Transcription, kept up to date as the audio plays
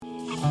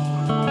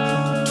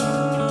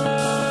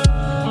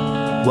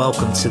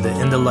Welcome to the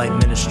In the Light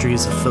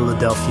Ministries of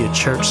Philadelphia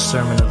Church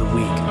Sermon of the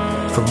Week.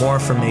 For more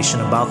information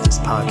about this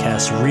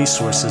podcast,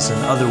 resources,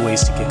 and other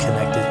ways to get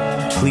connected,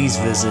 please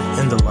visit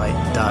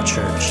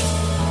inthelight.church.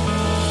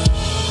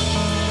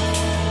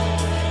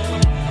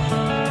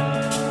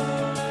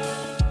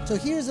 So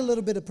here's a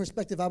little bit of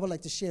perspective I would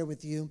like to share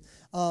with you.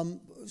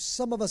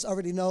 Some of us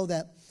already know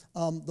that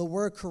the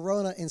word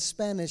corona in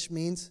Spanish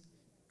means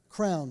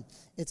crown.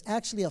 It's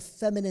actually a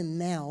feminine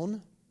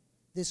noun,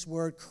 this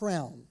word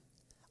crown.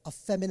 A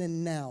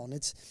feminine noun.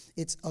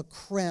 It's a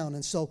crown.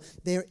 And so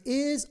there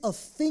is a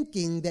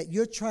thinking that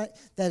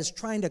that is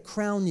trying to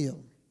crown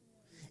you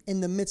in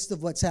the midst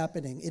of what's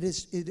happening. It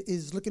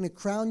is looking to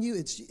crown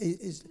you.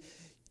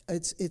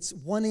 It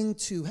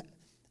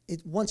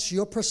wants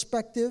your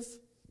perspective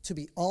to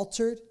be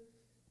altered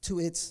to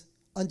its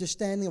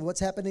understanding of what's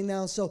happening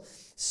now. So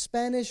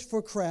Spanish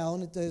for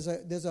crown,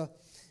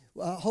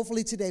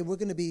 hopefully today we're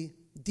going to be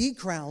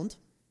decrowned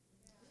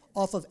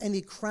off of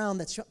any crown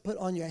that's put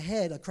on your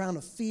head, a crown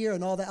of fear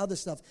and all that other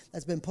stuff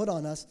that's been put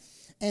on us.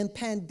 And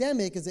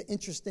pandemic is an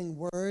interesting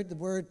word, the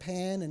word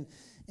pan, and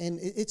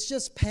it's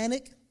just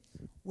panic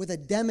with a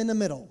dem in the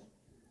middle.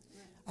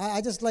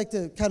 I just like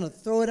to kind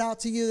of throw it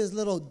out to you, this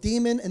little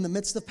demon in the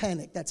midst of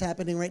panic that's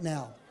happening right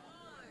now.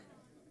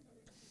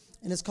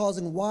 And it's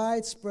causing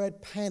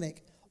widespread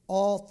panic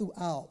all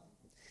throughout.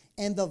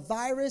 And the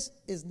virus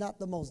is not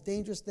the most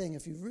dangerous thing.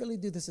 If you really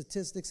do the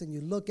statistics and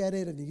you look at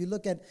it and you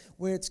look at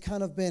where it's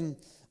kind of been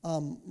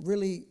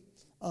really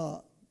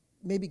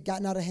maybe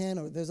gotten out of hand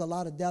or there's a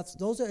lot of deaths,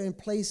 those are in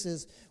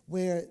places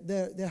where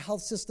their health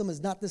system is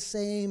not the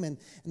same and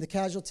the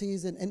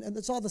casualties. And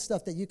it's all the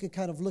stuff that you can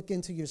kind of look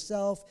into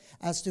yourself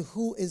as to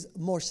who is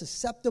more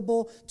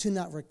susceptible to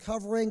not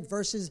recovering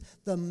versus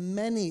the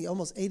many,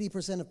 almost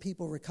 80% of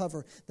people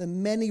recover, the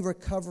many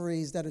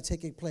recoveries that are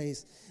taking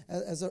place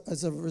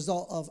as a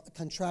result of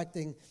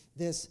contracting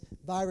this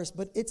virus.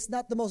 But it's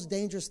not the most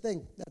dangerous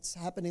thing that's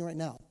happening right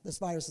now. This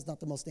virus is not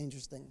the most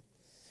dangerous thing.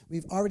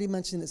 We've already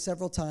mentioned it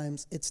several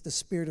times. It's the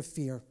spirit of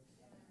fear.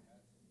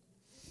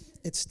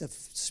 It's the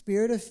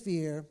spirit of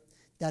fear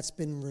that's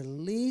been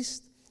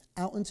released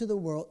out into the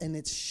world, and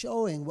it's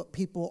showing what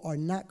people are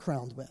not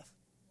crowned with.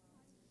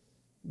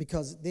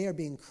 Because they are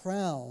being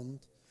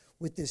crowned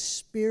with this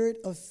spirit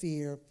of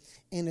fear,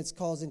 and it's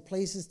causing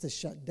places to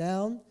shut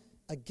down.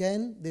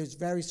 Again, there's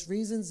various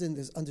reasons, and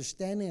there's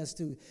understanding as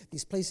to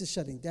these places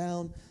shutting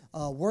down.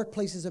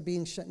 Workplaces are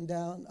being shut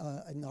down,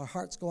 and our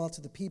hearts go out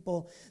to the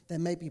people that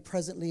may be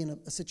presently in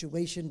a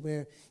situation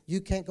where you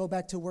can't go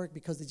back to work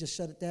because they just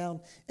shut it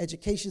down.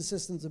 Education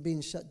systems are being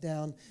shut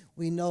down.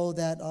 We know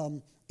that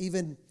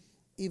even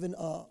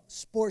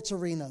sports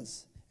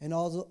arenas and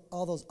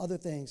all those other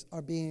things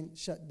are being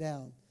shut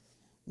down.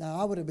 Now,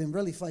 I would have been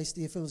really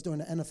feisty if it was during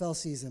the NFL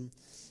season,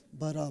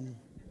 but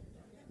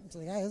it's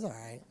like, hey, it's all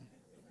right.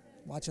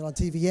 Watch it on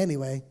TV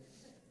anyway.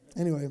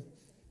 Anyway,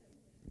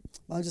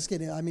 I'm just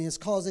kidding. I mean, it's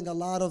causing a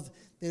lot of,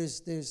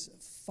 there's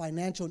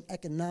financial and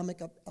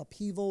economic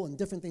upheaval and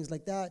different things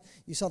like that.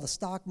 You saw the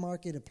stock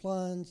market, it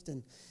plunged,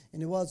 and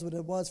it was what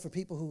it was for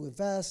people who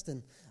invest,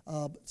 and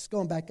it's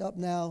going back up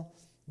now.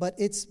 But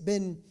it's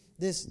been,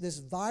 this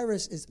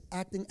virus is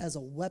acting as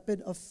a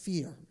weapon of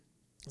fear.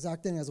 It's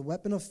acting as a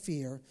weapon of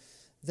fear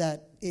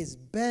that is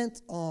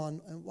bent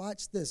on, and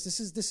watch this.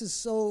 This is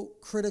so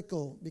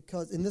critical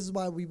because, and this is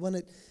why we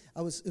wanted,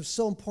 it was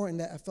so important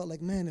that I felt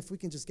like, man, if we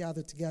can just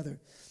gather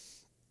together.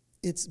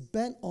 It's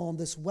bent on,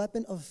 this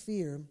weapon of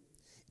fear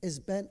is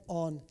bent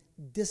on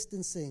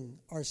distancing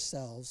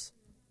ourselves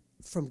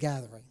from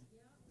gathering.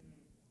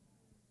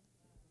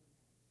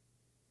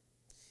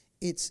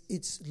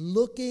 It's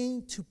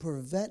looking to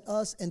prevent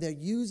us, and they're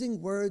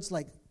using words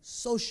like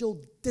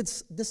social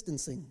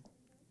distancing.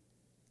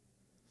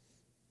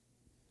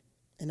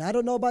 And I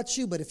don't know about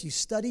you, but if you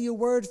study your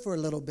word for a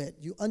little bit,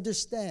 you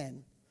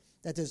understand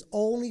that there's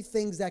only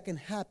things that can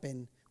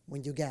happen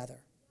when you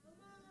gather.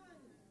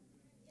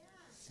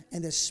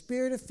 And the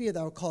spirit of fear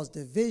that will cause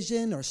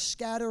division or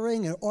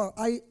scattering or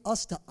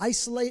us to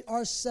isolate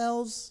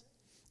ourselves,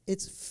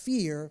 it's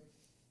fear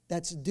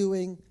that's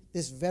doing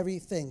this very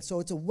thing. So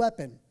it's a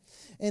weapon.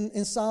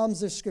 In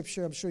Psalms, there's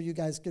scripture I'm sure you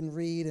guys can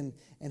read, and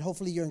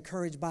hopefully you're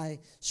encouraged by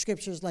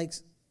scriptures like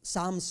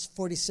Psalms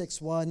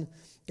 46:1.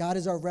 God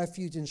is our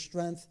refuge and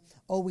strength,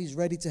 always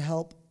ready to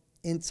help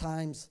in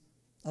times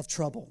of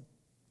trouble.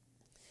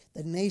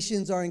 The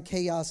nations are in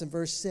chaos in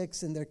verse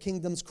 6, and their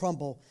kingdoms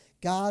crumble.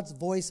 God's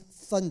voice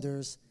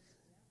thunders,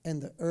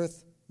 and the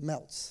earth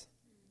melts.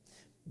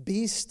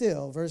 Be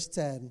still, verse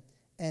 10,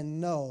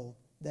 and know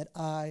that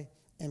I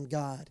am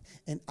God,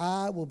 and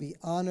I will be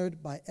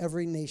honored by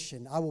every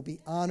nation. I will be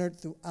honored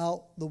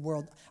throughout the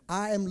world.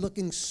 I am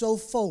looking so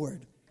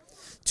forward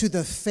to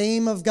the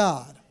fame of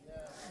God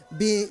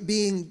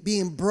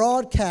being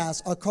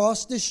broadcast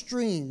across the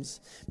streams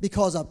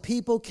because a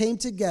people came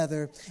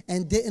together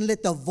and didn't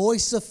let the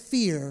voice of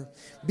fear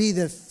be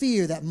the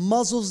fear that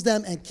muzzles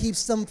them and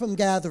keeps them from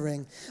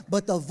gathering.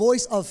 But the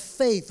voice of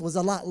faith was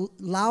a lot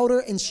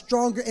louder and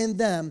stronger in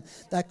them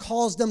that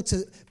caused them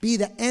to be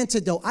the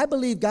antidote. I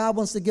believe God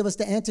wants to give us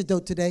the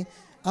antidote today.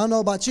 I don't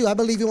know about you. I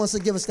believe he wants to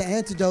give us the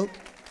antidote.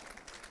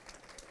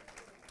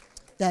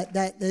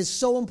 That is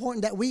so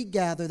important that we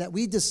gather, that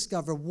we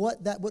discover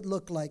what that would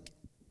look like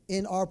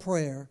in our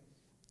prayer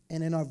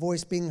and in our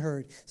voice being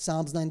heard.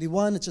 Psalms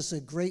 91, it's just a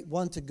great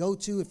one to go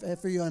to if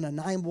ever you're in a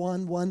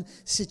 911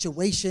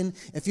 situation.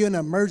 If you're in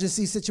an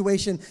emergency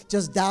situation,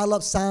 just dial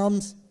up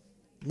Psalms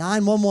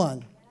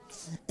 911.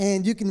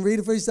 And you can read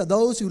it for yourself.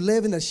 Those who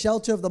live in the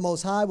shelter of the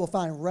Most High will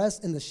find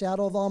rest in the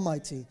shadow of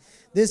Almighty.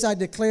 This I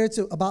declare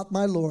about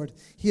my Lord.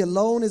 He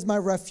alone is my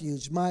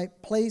refuge, my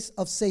place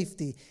of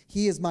safety.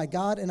 He is my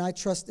God, and I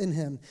trust in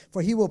him.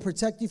 For he will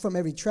protect you from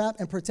every trap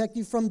and protect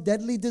you from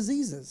deadly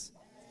diseases.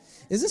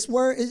 Is this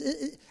word,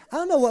 I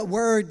don't know what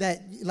word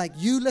that like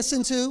you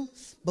listen to,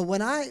 but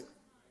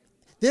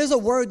there's a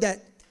word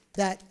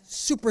that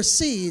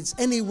supersedes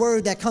any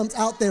word that comes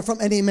out there from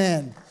any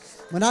man.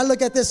 When I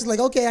look at this, it's like,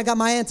 okay, I got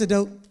my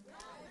antidote.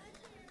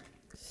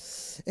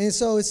 And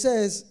so it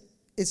says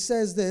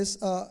this,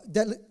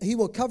 that he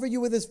will cover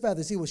you with his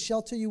feathers. He will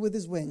shelter you with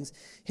his wings.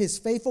 His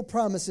faithful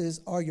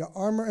promises are your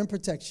armor and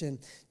protection.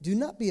 Do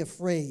not be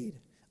afraid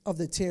of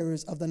the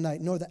terrors of the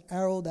night, nor the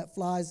arrow that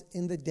flies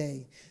in the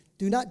day.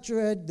 Do not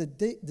dread the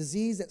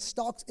disease that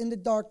stalks in the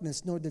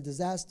darkness, nor the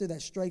disaster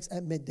that strikes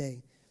at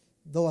midday.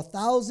 Though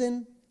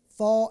 1,000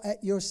 fall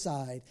at your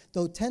side,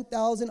 though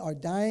 10,000 are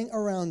dying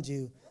around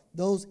you,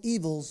 those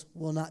evils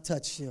will not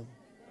touch you.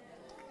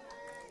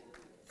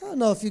 I don't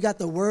know if you got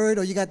the word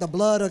or you got the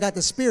blood or got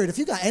the spirit. If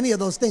you got any of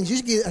those things, you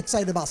should get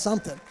excited about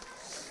something.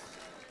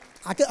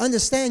 I can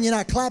understand you're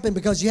not clapping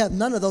because you have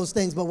none of those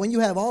things, but when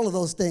you have all of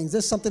those things,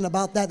 there's something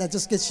about that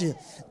just gets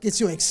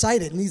you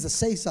excited and needs to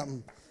say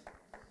something.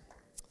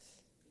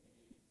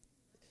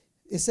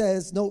 It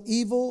says, no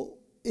evil,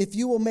 if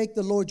you will make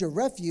the Lord your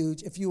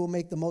refuge, if you will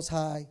make the Most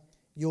High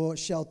your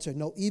shelter.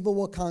 No evil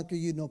will conquer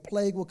you, no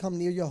plague will come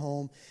near your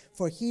home,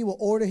 for he will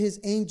order his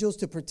angels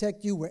to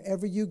protect you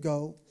wherever you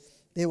go.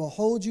 They will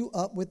hold you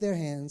up with their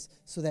hands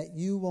so that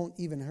you won't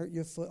even hurt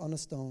your foot on a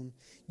stone.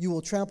 You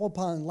will trample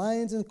upon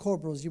lions and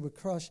cobras. You will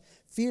crush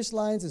fierce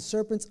lions and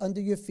serpents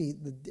under your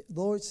feet. The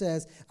Lord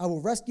says, I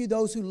will rescue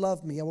those who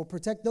love me. I will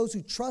protect those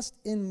who trust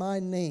in my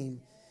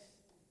name.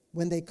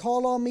 When they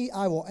call on me,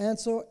 I will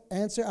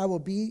answer. I will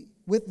be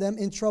with them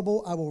in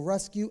trouble. I will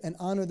rescue and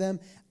honor them.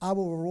 I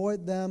will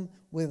reward them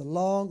with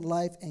long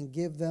life and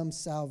give them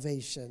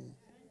salvation.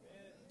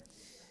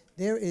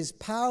 There is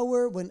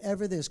power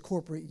whenever there's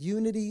corporate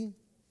unity.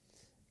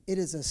 It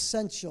is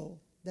essential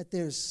that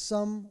there's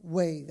some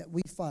way that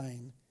we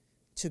find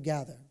to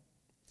gather.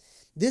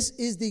 This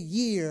is the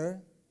year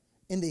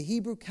in the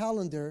Hebrew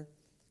calendar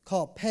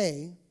called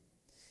Pei.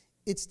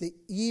 It's the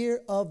year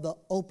of the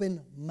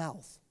open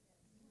mouth.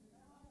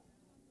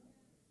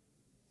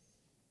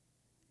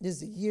 This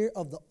is the year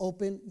of the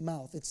open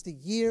mouth. It's the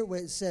year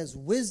where it says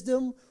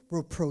wisdom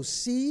will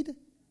proceed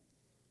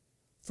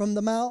from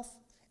the mouth,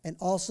 and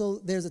also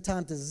there's a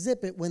time to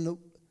zip it when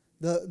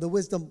the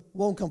wisdom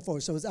won't come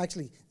forward. So it's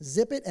actually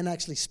zip it and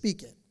actually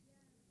speak it.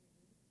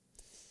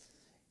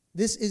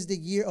 This is the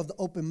year of the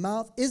open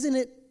mouth. Isn't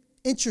it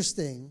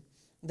interesting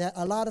that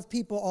a lot of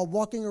people are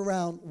walking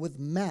around with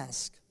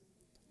masks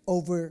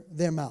over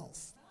their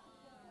mouth?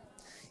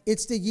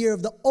 It's the year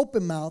of the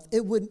open mouth.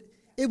 It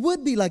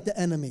would be like the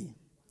enemy.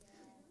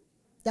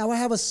 That would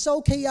have us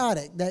so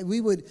chaotic that we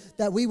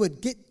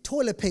would get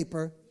toilet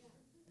paper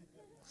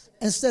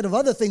instead of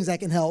other things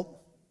that can help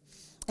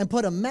and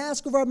put a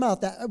mask over our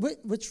mouth,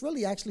 which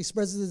really actually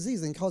spreads the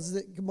disease and causes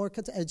it more.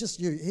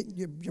 Just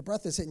your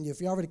breath is hitting you. If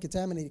you're already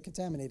contaminated,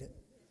 contaminate it.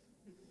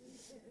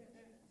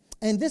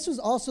 And this was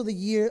also the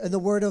year. The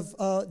word of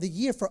the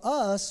year for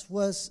us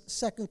was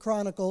 2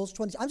 Chronicles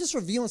 20. I'm just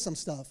reviewing some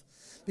stuff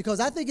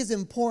because I think it's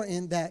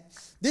important that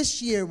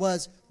this year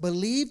was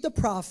believe the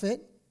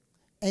prophet,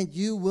 and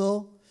you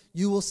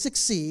will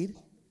succeed.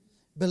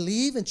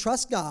 Believe and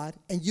trust God,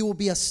 and you will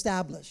be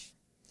established.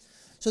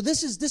 So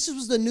this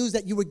was the news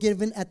that you were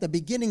given at the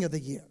beginning of the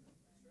year,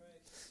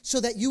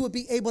 so that you would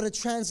be able to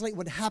translate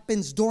what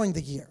happens during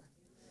the year,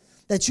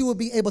 that you would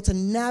be able to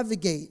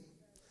navigate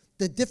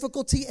the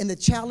difficulty and the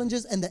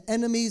challenges and the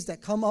enemies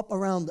that come up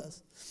around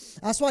us.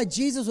 That's why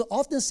Jesus would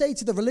often say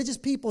to the religious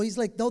people, he's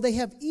like, though they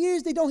have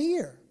ears, they don't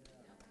hear.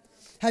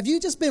 Have you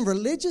just been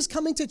religious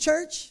coming to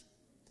church?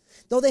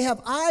 Though they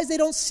have eyes, they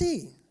don't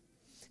see.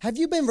 Have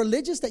you been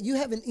religious that you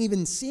haven't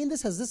even seen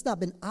this? Has this not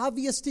been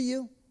obvious to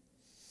you?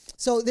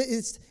 So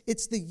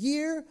it's the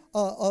year,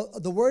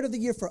 the word of the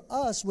year for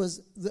us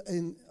was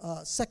in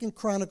 2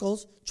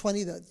 Chronicles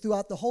 20,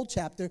 throughout the whole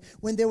chapter,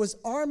 when there was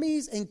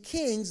armies and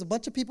kings, a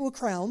bunch of people with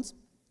crowns,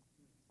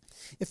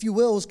 if you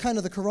will, it was kind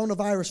of the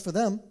coronavirus for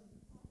them.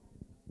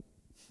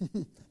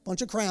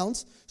 Bunch of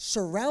crowns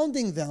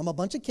surrounding them, a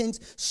bunch of kings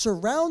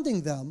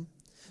surrounding them,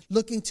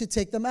 looking to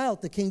take them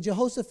out. The King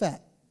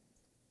Jehoshaphat.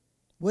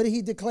 What did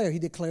he declare? He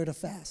declared a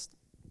fast.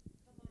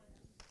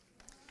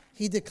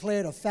 He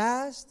declared a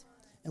fast.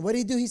 And what did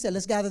he do? He said,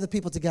 let's gather the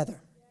people together.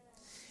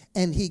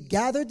 And he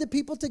gathered the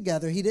people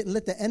together. He didn't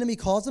let the enemy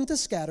cause them to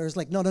scatter. It's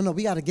like, no,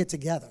 we got to get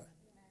together.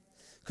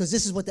 Because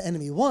this is what the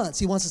enemy wants.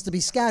 He wants us to be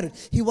scattered.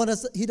 He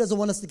doesn't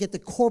want us to get the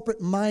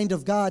corporate mind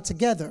of God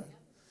together.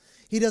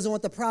 He doesn't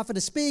want the prophet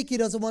to speak. He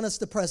doesn't want us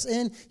to press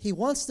in. He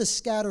wants to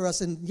scatter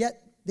us, and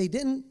yet they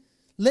didn't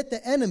let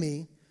the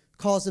enemy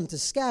cause them to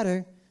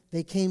scatter.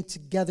 They came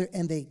together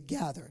and they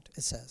gathered,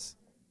 it says.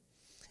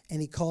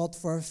 And he called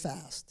for a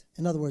fast.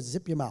 In other words,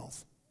 zip your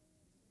mouth.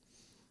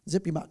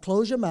 Zip your mouth.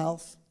 Close your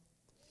mouth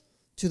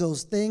to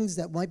those things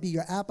that might be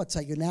your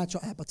appetite, your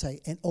natural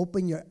appetite, and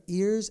open your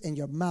ears and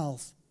your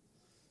mouth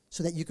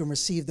so that you can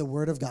receive the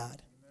word of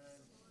God.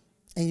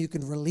 And you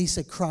can release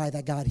a cry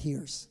that God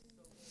hears.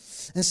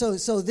 And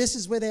so this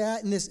is where they're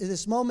at in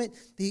this moment.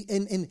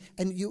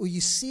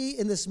 You see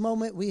in this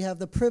moment, we have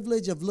the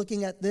privilege of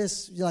looking at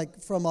this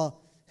like from a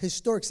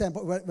historic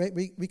standpoint.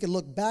 We can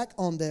look back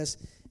on this,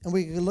 and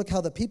we can look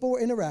how the people were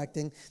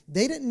interacting.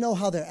 They didn't know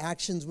how their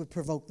actions would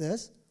provoke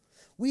this.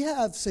 We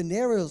have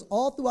scenarios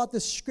all throughout the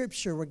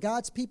scripture where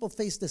God's people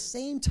face the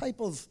same type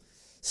of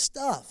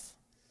stuff.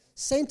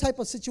 Same type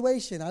of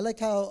situation. I like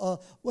how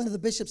one of the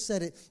bishops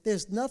said it.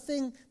 There's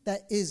nothing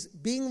that is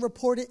being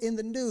reported in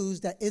the news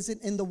that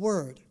isn't in the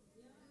Word.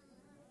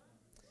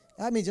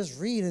 I mean, just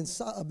read in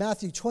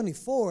Matthew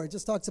 24. It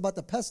just talks about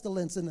the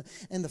pestilence and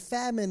the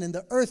famine and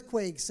the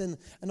earthquakes and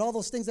all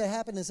those things that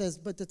happen. It says,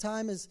 but the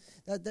time is,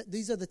 that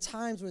these are the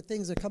times where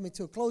things are coming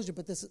to a closure,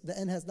 but the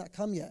end has not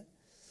come yet.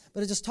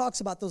 But it just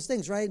talks about those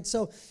things, right? And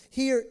so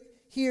here,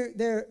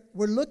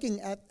 we're looking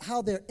at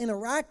how they're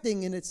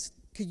interacting, and it's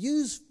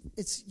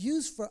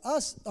used for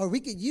us, or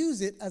we could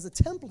use it as a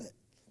template.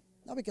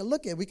 Now we can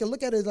look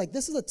at it like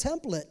this is a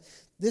template.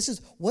 This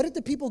is, what did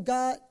the people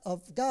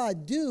of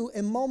God do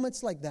in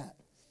moments like that?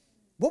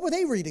 What were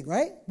they reading,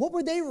 right? What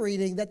were they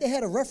reading that they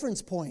had a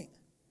reference point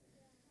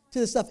to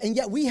this stuff? And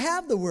yet we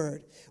have the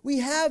word.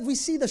 We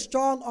see the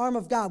strong arm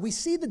of God. We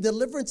see the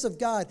deliverance of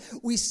God.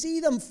 We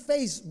see them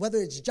face, whether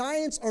it's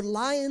giants or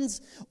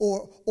lions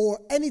or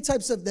any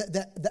types of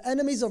the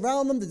enemies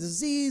around them, the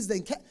disease,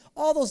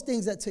 all those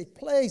things that take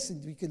place.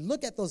 And we can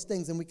look at those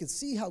things and we can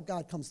see how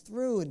God comes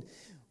through. And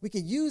we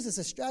can use this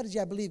as a strategy.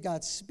 I believe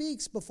God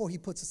speaks before he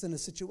puts us in a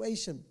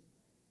situation.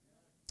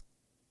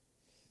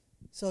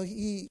 So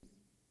he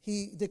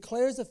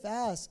declares a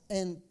fast,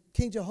 and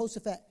King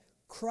Jehoshaphat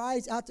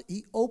cries out.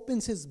 He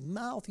opens his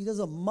mouth. He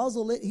doesn't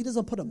muzzle it. He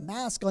doesn't put a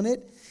mask on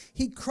it.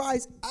 He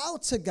cries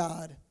out to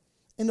God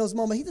in those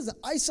moments. He doesn't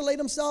isolate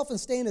himself and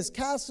stay in his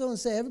castle and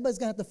say everybody's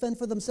going to have to fend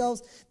for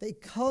themselves. They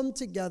come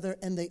together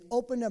and they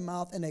open their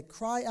mouth and they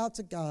cry out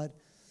to God.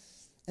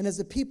 And as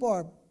the people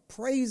are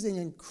praising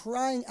and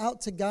crying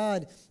out to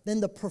God, then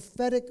the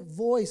prophetic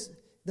voice,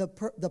 the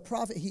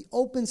prophet, he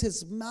opens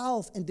his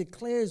mouth and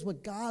declares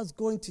what God's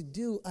going to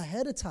do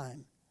ahead of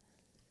time.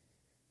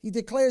 He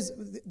declares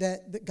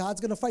that God's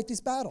going to fight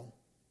this battle.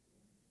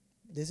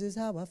 This is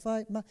how I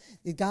fight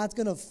God's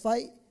going to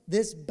fight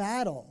this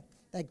battle.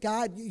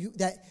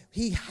 That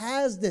he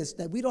has this,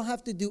 that we don't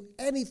have to do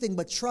anything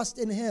but trust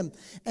in him.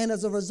 And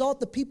as a result,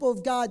 the people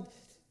of God,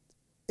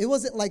 it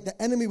wasn't like the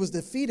enemy was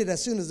defeated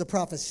as soon as the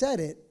prophet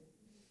said it.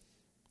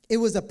 It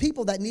was the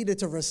people that needed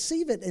to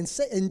receive it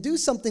and do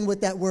something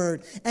with that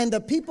word. And the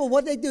people,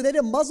 what they do, they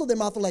didn't muzzle their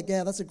mouth like,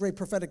 yeah, that's a great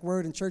prophetic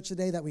word in church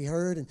today that we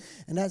heard,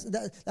 and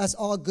that's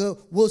all good.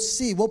 We'll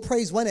see. We'll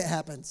praise when it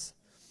happens.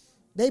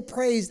 They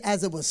praised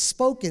as it was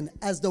spoken.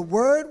 As the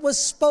word was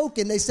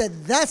spoken, they said,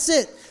 that's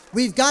it.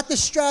 We've got the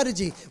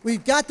strategy.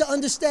 We've got the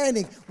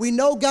understanding. We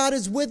know God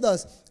is with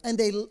us. And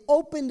they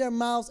opened their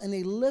mouths and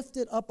they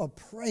lifted up a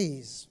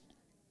praise.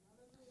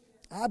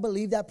 I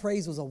believe that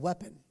praise was a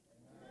weapon.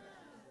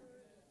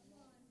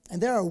 And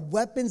there are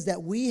weapons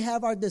that we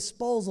have at our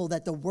disposal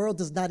that the world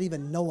does not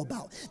even know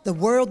about. The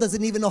world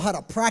doesn't even know how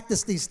to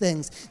practice these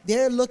things.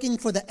 They're looking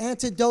for the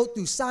antidote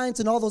through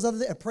science and all those other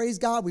things. And praise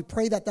God, we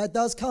pray that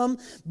does come.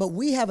 But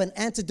we have an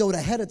antidote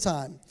ahead of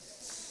time.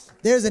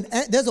 There's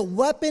a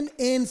weapon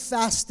in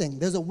fasting.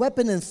 There's a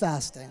weapon in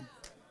fasting.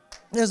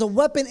 There's a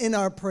weapon in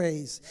our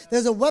praise.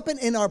 There's a weapon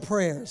in our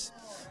prayers.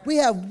 We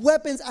have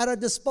weapons at our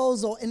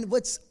disposal. And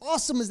what's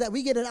awesome is that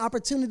we get an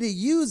opportunity to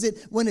use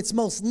it when it's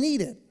most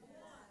needed.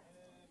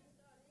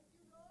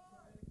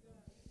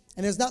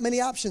 And there's not many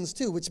options,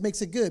 too, which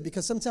makes it good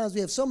because sometimes we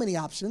have so many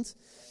options.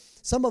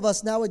 Some of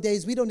us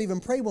nowadays, we don't even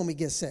pray when we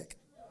get sick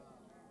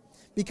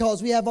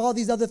because we have all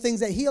these other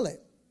things that heal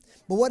it.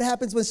 But what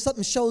happens when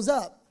something shows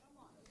up?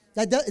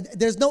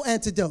 There's no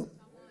antidote.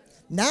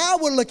 Now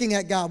we're looking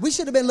at God. We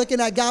should have been looking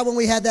at God when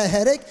we had that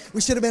headache. We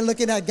should have been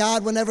looking at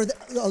God whenever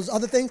those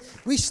other things.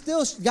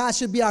 God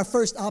should be our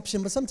first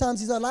option, but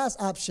sometimes he's our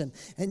last option.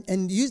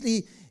 And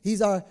usually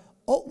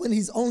when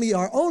he's only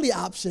our only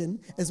option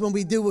is when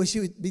we do what we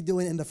should be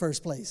doing in the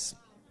first place.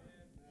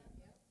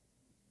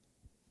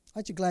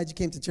 Aren't you glad you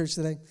came to church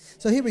today?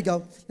 So here we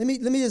go. Let me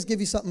just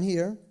give you something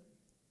here.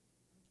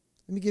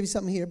 Let me give you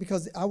something here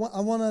because I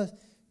want to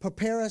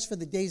prepare us for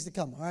the days to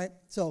come, all right?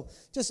 So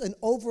just an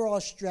overall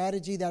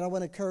strategy that I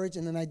want to encourage,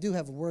 and then I do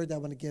have a word that I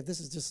want to give. This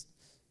is just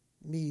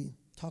me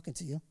talking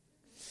to you.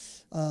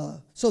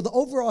 So the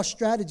overall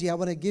strategy I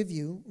want to give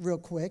you real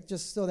quick,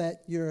 just so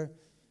that you're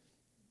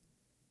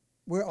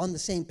we're on the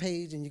same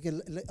page and you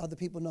can let other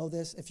people know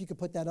this, if you could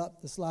put that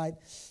up, the slide,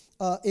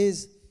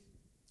 is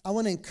I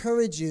want to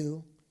encourage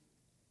you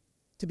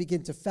to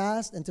begin to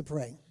fast and to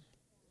pray.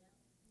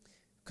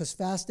 Because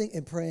fasting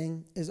and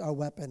praying is our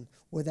weapon.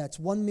 Whether that's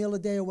one meal a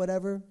day or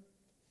whatever.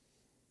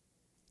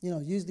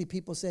 Usually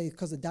people say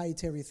because of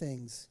dietary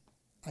things,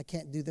 I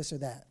can't do this or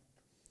that.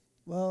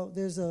 Well,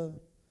 there's a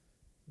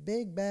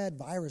big, bad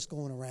virus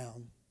going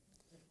around.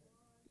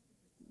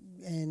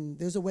 And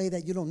there's a way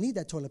that you don't need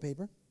that toilet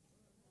paper.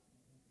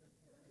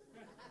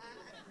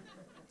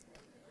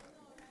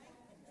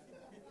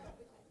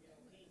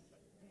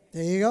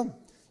 There you go.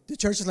 The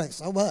church is like,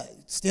 so what?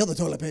 Steal the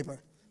toilet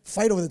paper.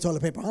 Fight over the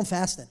toilet paper. I'm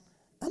fasting.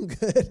 I'm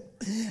good.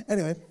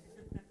 Anyway.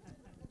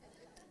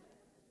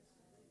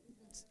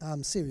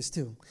 I'm serious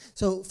too.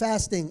 So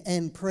fasting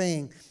and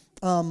praying.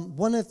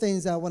 One of the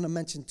things I want to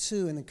mention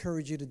too and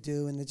encourage you to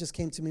do, and it just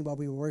came to me while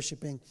we were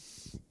worshiping,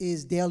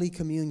 is daily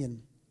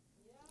communion.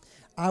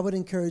 I would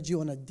encourage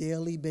you on a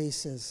daily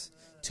basis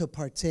to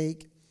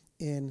partake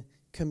in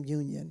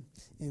communion.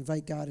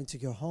 Invite God into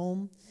your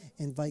home.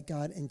 Invite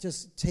God and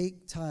just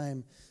take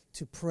time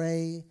to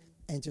pray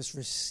and just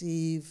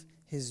receive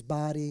his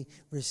body,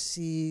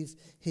 receive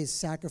his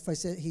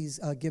sacrifice that he's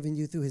given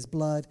you through his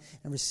blood,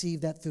 and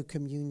receive that through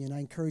communion. I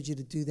encourage you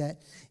to do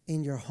that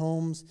in your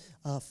homes.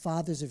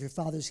 Fathers, if your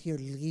father's here,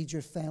 lead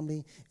your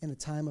family in a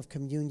time of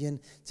communion.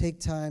 Take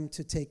time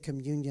to take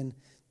communion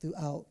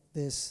throughout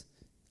this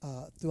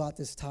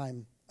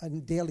time,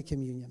 daily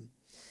communion.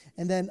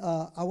 And then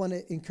I want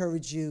to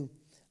encourage you,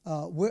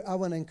 I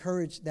want to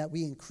encourage that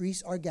we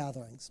increase our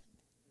gatherings.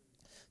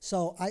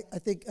 So I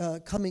think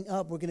coming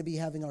up, we're going to be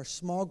having our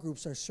small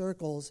groups, our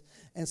circles,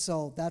 and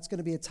so that's going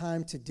to be a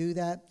time to do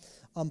that.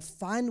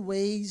 Find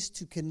ways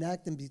to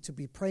connect and to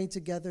be praying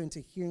together and to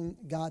hearing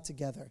God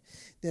together.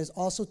 There's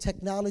also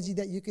technology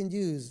that you can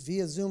use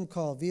via Zoom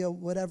call, via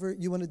whatever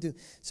you want to do.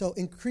 So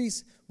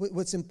increase,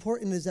 what's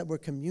important is that we're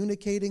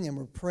communicating and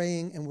we're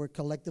praying and we're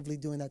collectively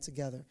doing that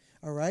together,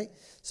 all right?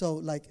 So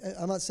like,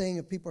 I'm not saying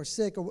if people are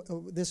sick or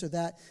this or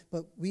that,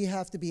 but we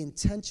have to be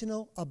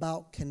intentional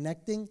about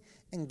connecting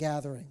and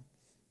gathering.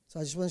 So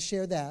I just want to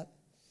share that.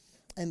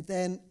 And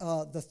then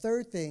the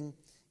third thing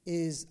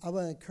is I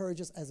want to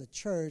encourage us as a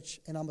church,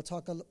 and I'm going to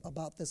talk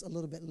about this a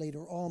little bit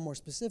later on, more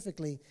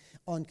specifically,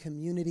 on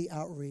community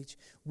outreach.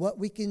 What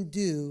we can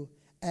do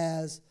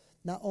as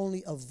not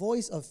only a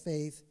voice of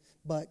faith,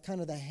 but kind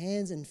of the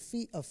hands and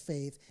feet of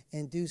faith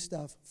and do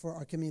stuff for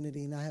our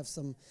community. And I have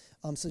some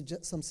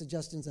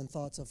suggestions and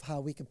thoughts of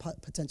how we can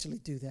potentially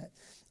do that.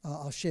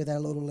 I'll share that a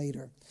little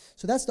later.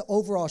 So that's the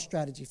overall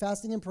strategy.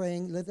 Fasting and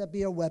praying, let that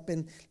be our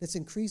weapon. Let's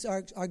increase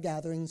our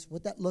gatherings.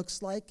 What that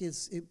looks like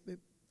is it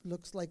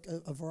looks like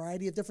a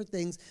variety of different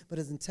things, but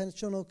it's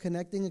intentional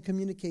connecting and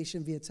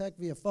communication via text,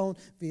 via phone,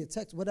 via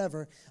text,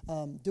 whatever.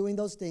 Doing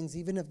those things,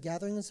 even if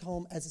gathering is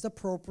home, as it's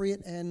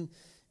appropriate and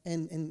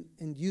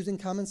using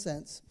common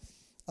sense.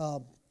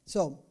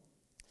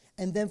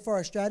 And then for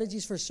our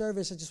strategies for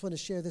service, I just want to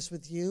share this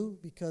with you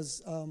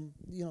because,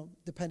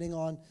 depending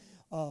on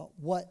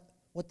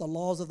what the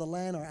laws of the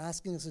land are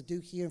asking us to do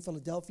here in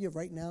Philadelphia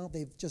right now,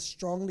 they've just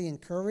strongly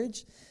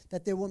encouraged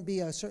that there won't be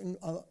a certain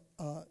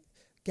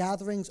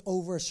gatherings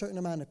over a certain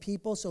amount of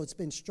people, so it's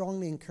been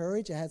strongly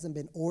encouraged. It hasn't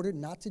been ordered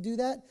not to do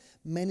that.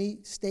 Many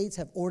states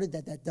have ordered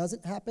that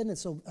doesn't happen, and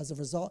so as a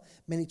result,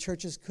 many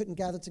churches couldn't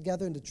gather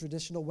together in the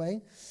traditional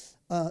way.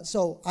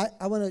 So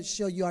I want to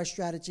show you our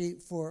strategy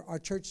for our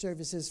church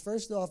services.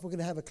 First off, we're going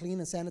to have a clean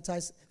and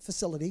sanitized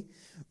facility.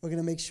 We're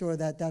going to make sure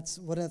that that's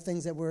one of the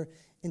things that we're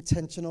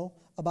intentional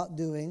about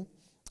doing.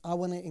 I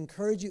want to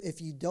encourage you,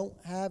 if you don't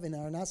have and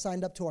are not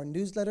signed up to our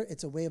newsletter,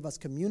 it's a way of us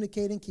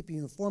communicating, keeping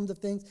you informed of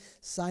things.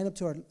 Sign up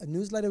to our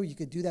newsletter. You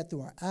could do that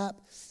through our app.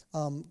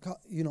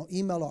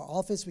 Email our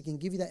office. We can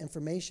give you that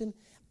information.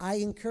 I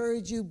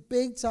encourage you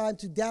big time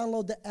to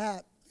download the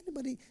app.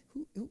 Anybody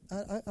who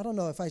I don't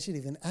know if I should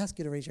even ask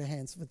you to raise your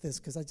hands with this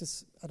because I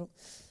don't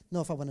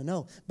know if I want to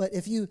know. But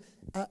if you,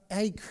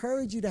 I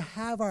encourage you to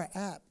have our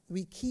app.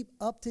 We keep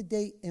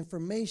up-to-date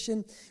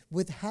information.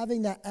 With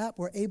having that app,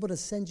 we're able to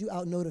send you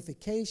out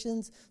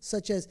notifications,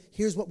 such as,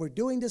 here's what we're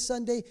doing this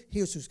Sunday,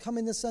 here's who's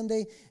coming this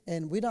Sunday,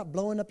 and we're not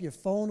blowing up your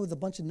phone with a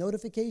bunch of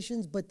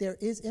notifications, but there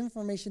is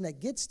information that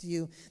gets to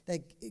you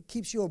that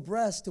keeps you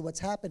abreast to what's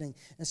happening.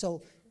 And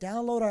so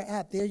download our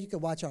app. There you can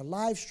watch our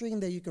live stream.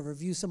 There you can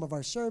review some of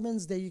our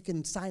sermons. There you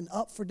can sign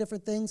up for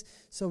different things.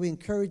 So we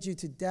encourage you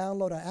to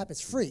download our app.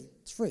 It's free.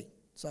 It's free.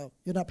 So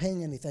you're not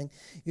paying anything.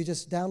 You're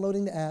just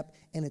downloading the app,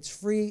 and it's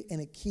free, and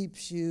it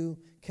keeps you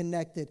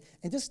connected.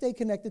 And just stay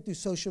connected through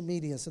social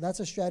media. So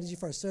that's a strategy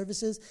for our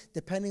services.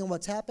 Depending on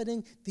what's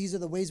happening, these are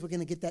the ways we're going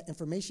to get that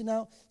information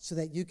out so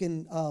that you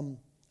can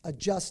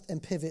adjust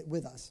and pivot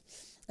with us.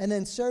 And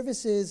then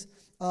services,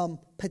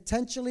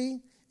 potentially,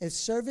 if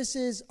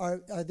services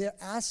are they're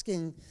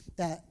asking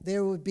that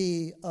there would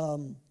be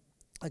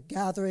a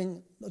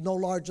gathering no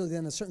larger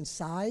than a certain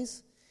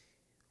size,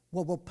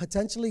 what we'll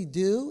potentially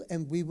do,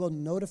 and we will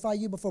notify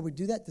you before we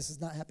do that, this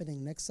is not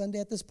happening next Sunday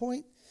at this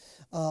point,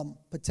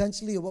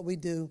 potentially what we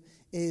do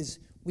is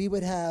we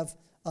would have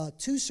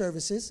 2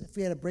 services, if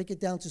we had to break it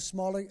down to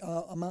smaller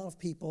amount of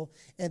people.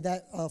 And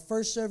that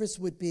first service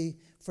would be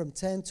from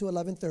 10 to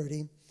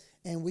 11:30.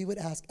 And we would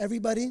ask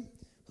everybody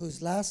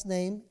whose last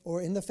name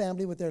or in the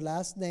family with their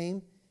last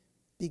name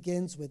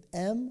begins with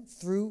M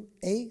through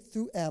A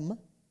through M.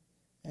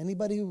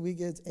 Anybody who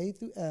begins A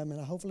through M, and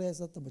hopefully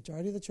that's not the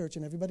majority of the church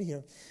and everybody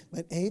here,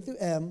 but A through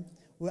M,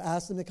 we'll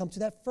ask them to come to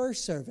that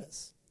first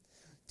service.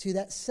 To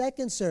that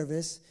second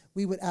service,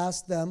 we would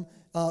ask them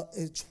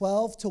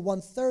 12 to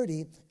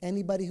 1:30,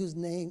 anybody whose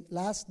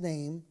last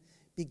name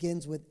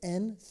begins with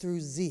N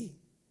through Z.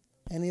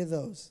 Any of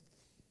those.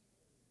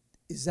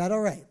 Is that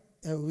all right?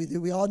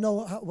 We all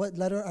know what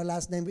letter our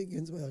last name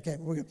begins with. Okay,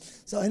 we're good.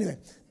 So anyway,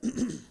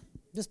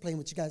 just playing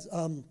with you guys.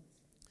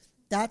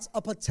 That's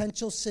a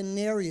potential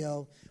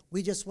scenario.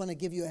 We just want to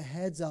give you a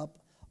heads up.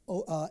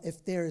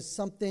 If there is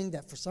something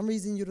that for some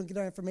reason you don't get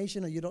our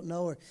information or you don't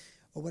know or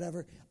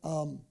whatever,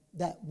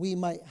 that we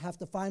might have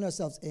to find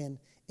ourselves in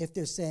if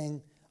they're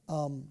saying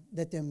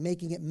that they're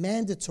making it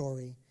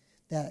mandatory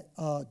that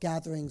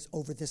gatherings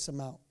over this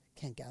amount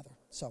can't gather.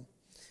 So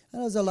I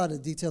know there's a lot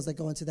of details that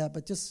go into that,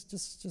 but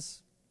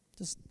just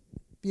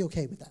be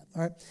okay with that,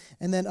 all right?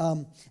 And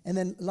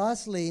then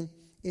lastly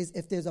is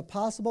if there's a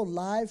possible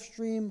live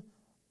stream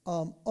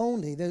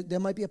only, there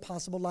might be a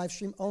possible live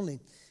stream only,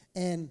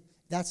 and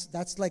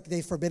that's like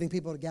they forbidding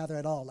people to gather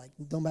at all, like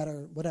no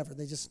matter whatever,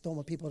 they just don't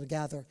want people to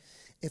gather.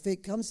 If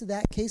it comes to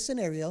that case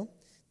scenario,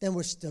 then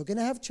we're still going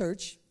to have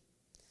church.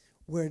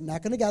 We're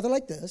not going to gather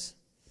like this.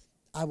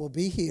 I will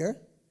be here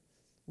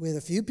with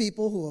a few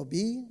people who will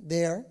be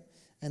there,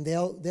 and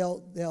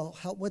they'll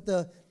help with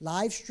the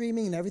live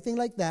streaming and everything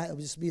like that. It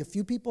will just be a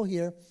few people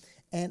here,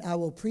 and I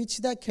will preach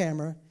to that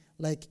camera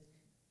like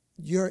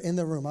you're in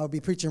the room. I'll be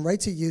preaching right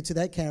to you, to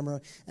that camera,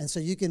 and so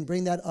you can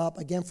bring that up,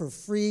 again, for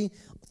free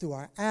through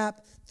our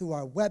app, through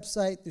our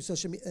website, through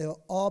social media.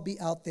 It'll all be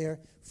out there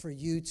for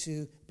you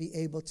to be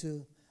able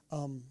to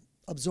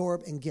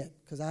absorb and get,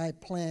 because I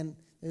plan,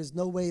 there's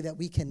no way that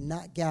we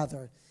cannot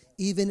gather,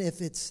 even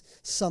if it's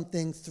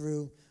something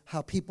through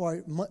how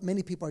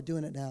many people are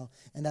doing it now,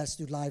 and that's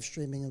through live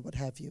streaming and what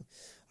have you.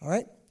 All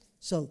right?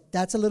 So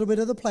that's a little bit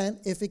of the plan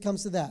if it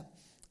comes to that.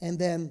 And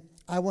then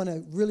I want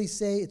to really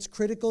say it's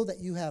critical that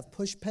you have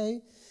push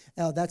pay.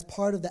 That's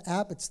part of the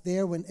app. It's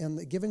there in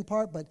the giving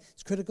part, but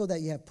it's critical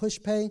that you have push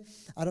pay.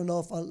 I don't know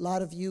if a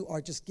lot of you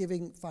are just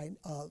giving fine.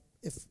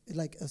 If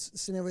like a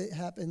scenario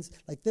happens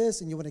like this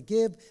and you want to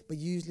give, but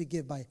you usually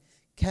give by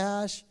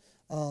cash.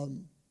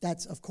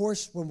 That's, of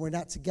course, when we're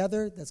not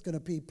together, that's going to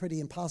be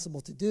pretty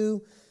impossible to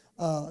do.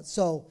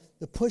 So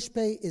the push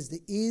pay is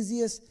the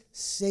easiest,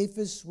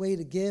 safest way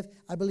to give.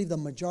 I believe the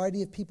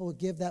majority of people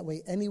give that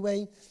way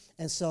anyway.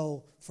 And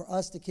so for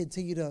us to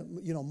continue to,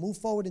 move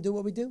forward and do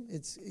what we do,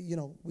 it's,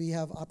 we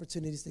have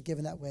opportunities to give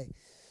in that way.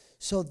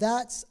 So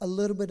that's a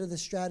little bit of the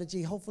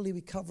strategy. Hopefully we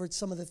covered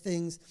some of the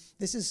things.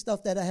 This is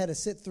stuff that I had to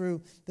sit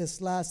through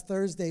this last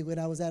Thursday when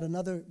I was at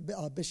another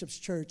bishop's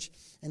church,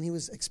 and he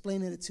was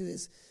explaining it to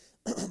his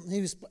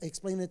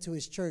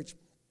church.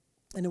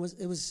 And it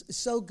was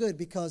so good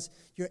because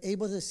you're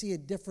able to see a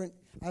different,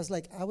 I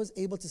was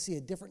able to see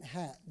a different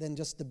hat than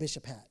just the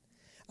bishop hat.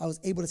 I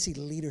was able to see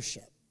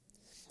leadership.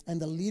 And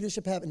the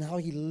leadership hat and how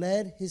he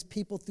led his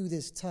people through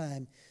this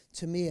time,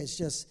 to me, is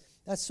just,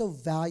 that's so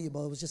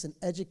valuable. It was just an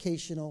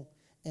educational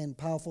and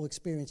powerful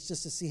experience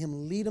just to see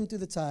him lead them through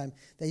the time,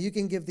 that you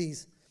can give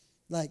these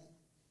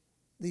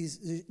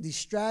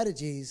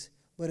strategies,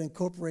 but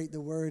incorporate the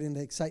word and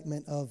the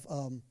excitement of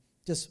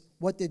just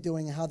what they're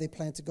doing and how they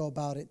plan to go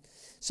about it.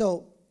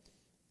 So,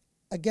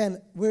 again,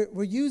 we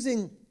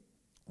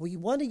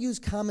want to use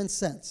common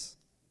sense,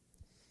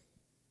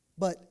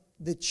 but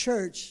the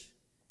church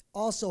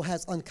also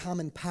has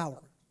uncommon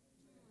power.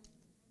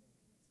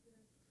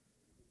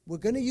 We're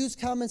going to use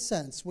common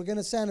sense. We're going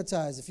to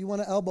sanitize. If you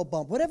want to elbow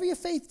bump, whatever your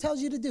faith tells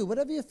you to do,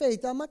 whatever your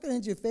faith, I'm not going to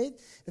hinder your faith.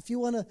 If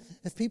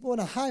people want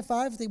to high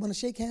five, if they want to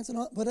shake hands, and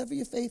all, whatever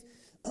your faith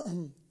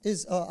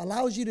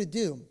allows you to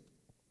do.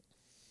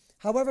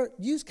 However,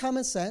 use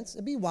common sense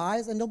and be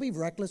wise, and don't be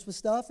reckless with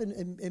stuff,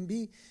 and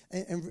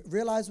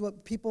realize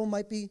what people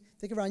might be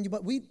thinking around you.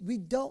 But we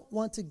don't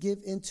want to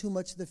give in too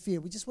much to the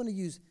fear. We just want to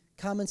use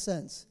common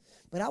sense.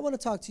 But I want to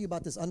talk to you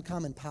about this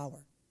uncommon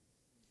power,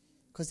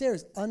 because there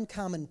is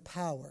uncommon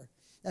power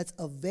that's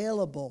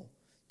available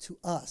to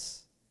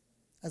us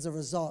as a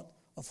result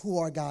of who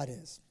our God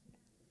is.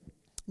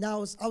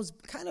 Now, I was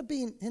kind of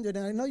being hindered,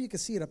 and I know you can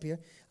see it up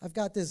here. I've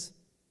got this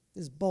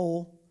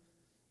bowl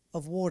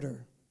of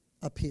water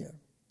up here.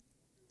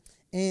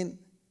 And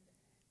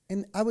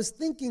I was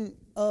thinking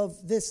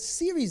of this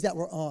series that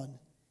we're on.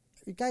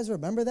 You guys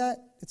remember that?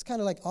 It's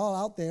kind of like all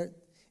out there.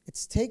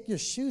 It's Take Your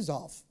Shoes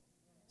Off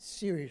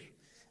series.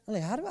 I'm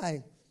like, how do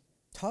I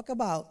talk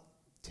about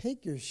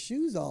take your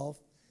shoes off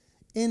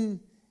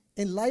in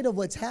light of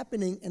what's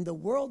happening in the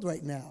world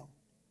right now?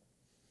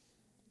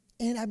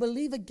 And I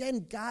believe,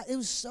 again, God, it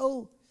was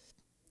so,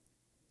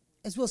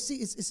 as we'll see,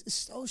 it's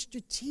so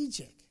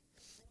strategic.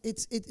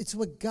 It's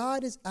what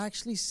God is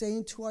actually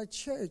saying to our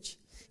church.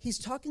 He's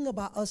talking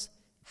about us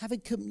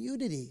having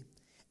community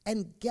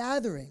and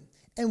gathering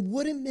And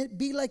wouldn't it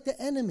be like the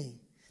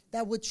enemy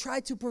that would try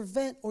to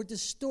prevent or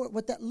distort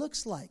what that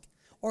looks like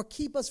or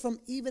keep us from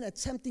even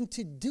attempting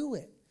to do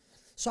it?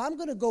 So I'm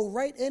going to go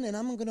right in and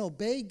I'm going to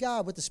obey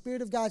God, what the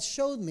Spirit of God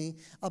showed me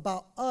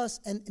about us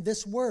and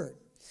this word.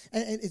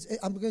 And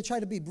I'm going to try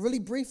to be really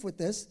brief with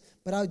this,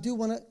 but I do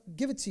want to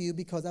give it to you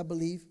because I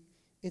believe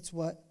it's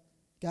what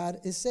God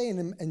is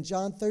saying. In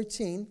John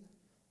 13,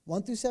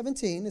 1 through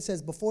 17, it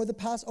says, before the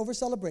Passover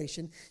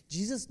celebration,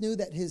 Jesus knew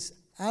that his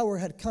hour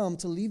had come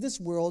to leave this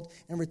world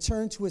and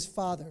return to his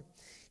Father.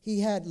 He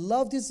had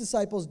loved his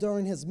disciples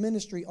during his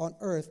ministry on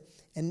earth,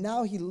 and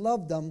now he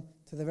loved them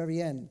to the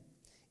very end.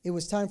 It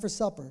was time for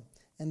supper,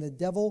 and the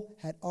devil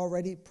had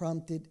already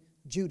prompted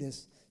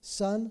Judas,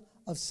 son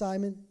of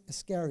Simon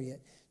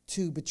Iscariot,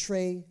 to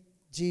betray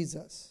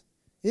Jesus.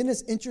 Isn't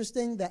it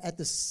interesting that at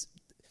the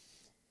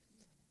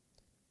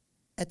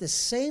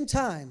same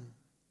time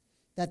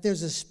that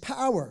there's this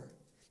power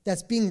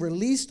that's being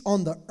released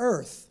on the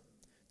earth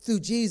through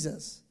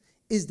Jesus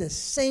is the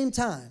same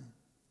time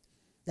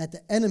that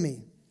the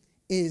enemy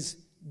is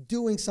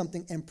doing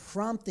something and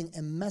prompting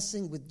and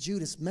messing with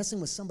Judas, messing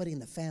with somebody in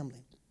the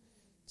family.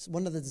 It's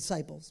one of the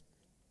disciples.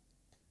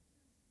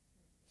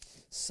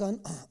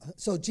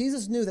 So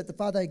Jesus knew that the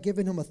Father had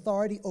given him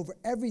authority over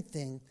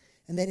everything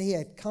and that he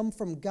had come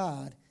from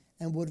God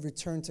and would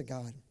return to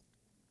God.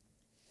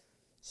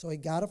 So he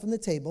got up from the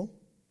table,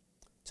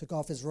 took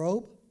off his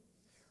robe,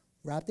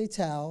 wrapped a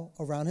towel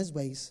around his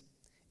waist,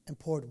 and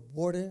poured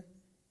water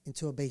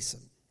into a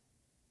basin.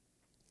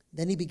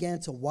 Then he began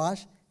to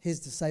wash his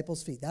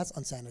disciples' feet. That's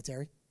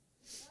unsanitary.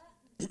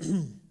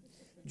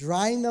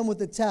 Drying them with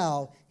the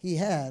towel he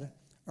had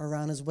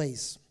around his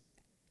waist.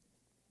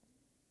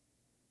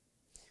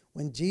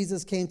 When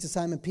Jesus came to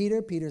Simon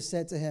Peter, Peter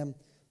said to him,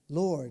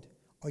 Lord,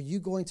 are you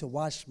going to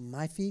wash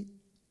my feet?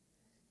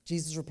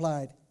 Jesus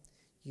replied,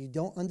 you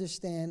don't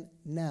understand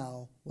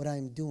now what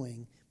I'm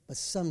doing, but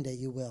someday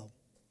you will.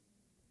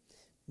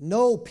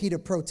 No, Peter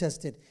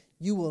protested,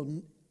 you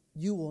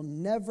will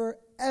never,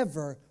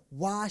 ever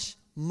wash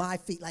my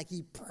feet. Like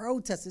he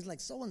protested. It's like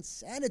so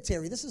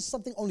unsanitary. This is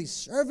something only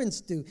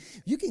servants do.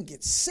 You can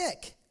get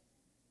sick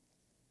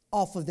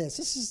off of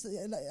this.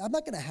 I'm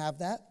not going to have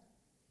that.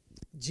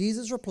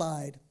 Jesus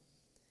replied,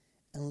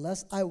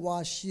 unless I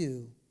wash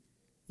you,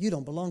 you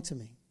don't belong to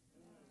me.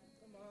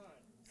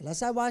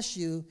 Unless I wash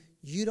you,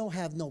 you don't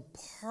have no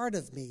part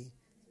of me,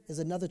 is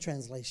another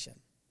translation.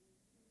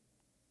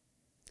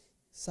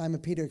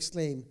 Simon Peter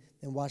exclaimed,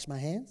 then wash my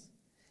hands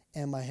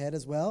and my head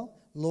as well.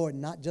 Lord,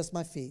 not just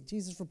my feet.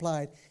 Jesus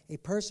replied, a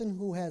person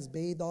who has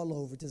bathed all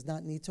over does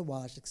not need to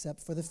wash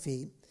except for the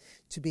feet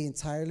to be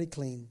entirely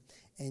clean.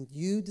 And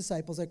you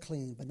disciples are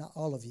clean, but not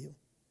all of you.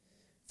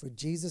 For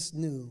Jesus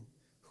knew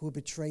who would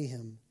betray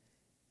him.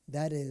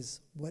 That is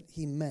what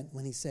he meant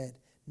when he said,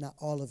 not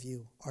all of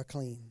you are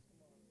clean.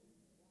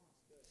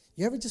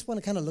 You ever just want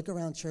to kind of look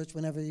around church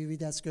whenever you read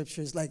that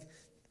scripture? It's like,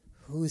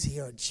 who's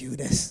here?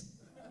 Judas.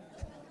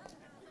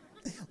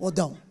 Well,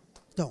 don't.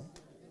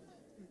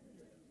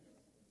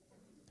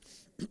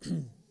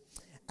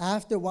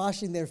 After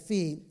washing their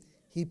feet,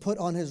 he put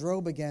on his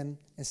robe again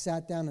and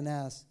sat down and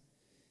asked,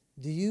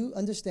 do you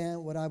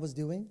understand what I was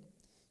doing?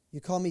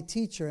 You call me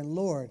teacher and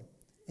Lord,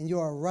 and you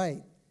are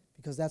right,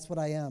 because that's what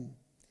I am.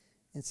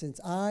 And since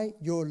I,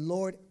 your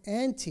Lord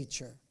and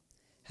teacher,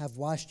 have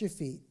washed your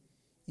feet,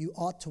 you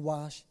ought to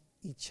wash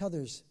each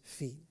other's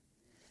feet.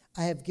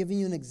 I have given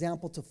you an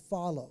example to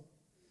follow.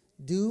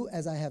 Do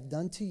as I have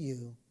done to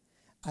you.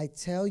 I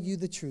tell you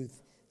the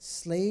truth.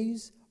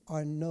 Slaves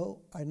are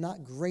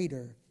not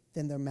greater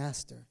than their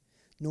master,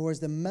 nor is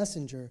the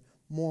messenger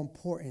more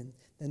important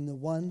than the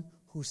one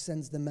who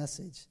sends the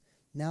message.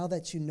 Now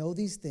that you know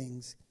these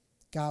things,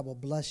 God will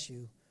bless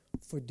you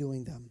for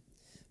doing them.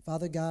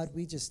 Father God,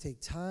 we just take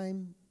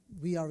time.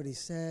 We already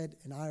said,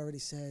 and I already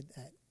said,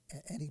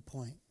 at any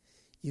point,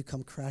 you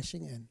come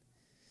crashing in.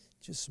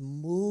 Just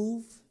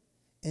move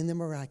in the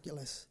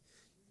miraculous.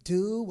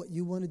 Do what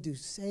you want to do.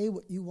 Say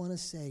what you want to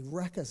say.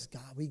 Wreck us,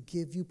 God. We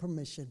give you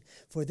permission,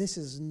 for this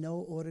is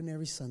no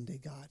ordinary Sunday,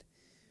 God.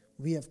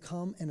 We have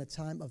come in a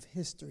time of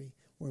history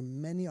where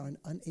many are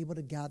unable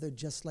to gather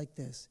just like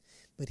this.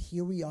 But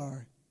here we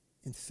are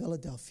in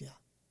Philadelphia.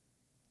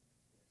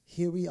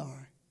 Here we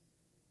are,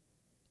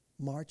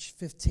 March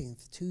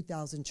 15th,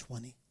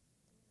 2020.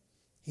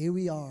 Here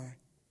we are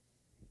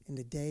in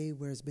the day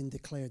where it's been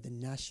declared the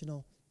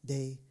National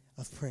Day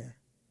of Prayer.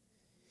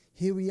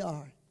 Here we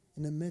are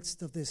in the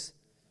midst of this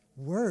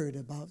word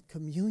about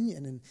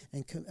communion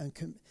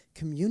and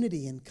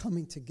community and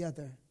coming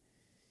together.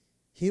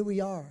 Here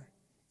we are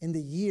in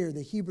the year,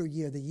 the Hebrew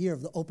year, the year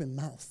of the open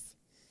mouth.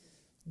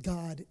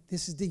 God,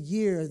 this is the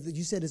year that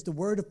you said is the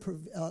word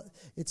of,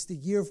 it's the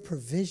year of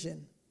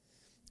provision.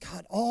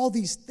 God, all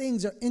these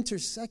things are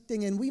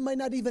intersecting, and we might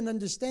not even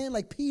understand,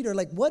 like Peter,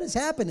 like what is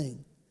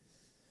happening?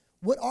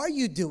 What are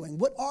you doing?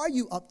 What are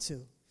you up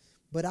to?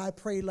 But I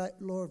pray,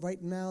 Lord, right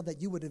now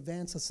that you would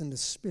advance us in the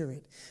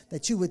spirit,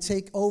 that you would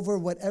take over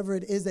whatever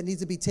it is that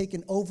needs to be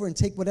taken over and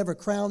take whatever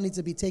crown needs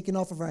to be taken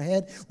off of our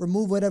head,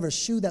 remove whatever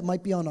shoe that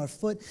might be on our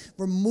foot,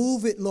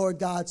 remove it, Lord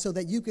God, so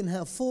that you can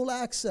have full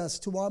access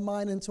to our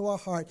mind and to our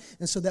heart,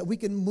 and so that we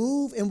can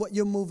move in what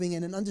you're moving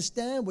in and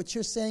understand what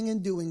you're saying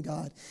and doing,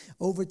 God.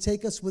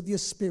 Overtake us with your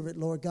spirit,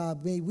 Lord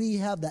God. May we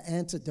have the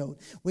antidote.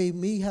 May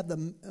we have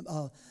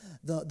the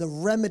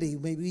remedy.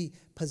 May we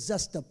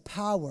possess the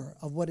power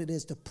of what it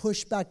is to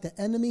push back the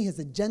enemy, his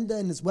agenda,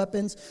 and his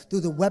weapons through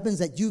the weapons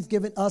that you've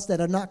given us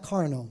that are not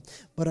carnal,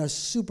 but are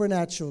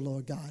supernatural,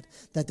 Lord God,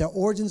 that their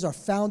origins are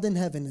found in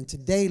heaven. And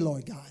today,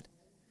 Lord God,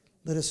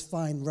 let us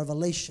find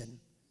revelation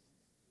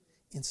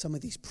in some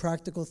of these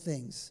practical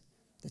things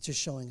that you're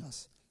showing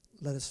us.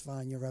 Let us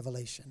find your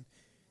revelation.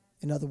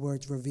 In other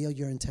words, reveal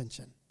your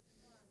intention.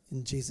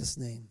 In Jesus'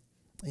 name,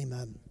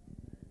 amen.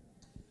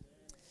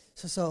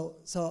 So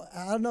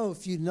I don't know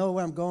if you know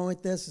where I'm going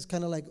with this. It's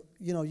kind of like,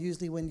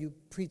 usually when you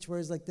preach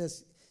words like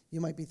this,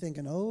 you might be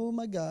thinking, oh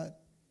my God,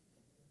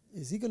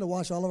 is he going to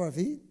wash all of our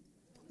feet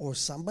or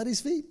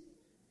somebody's feet?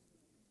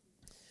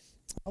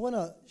 I want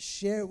to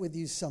share with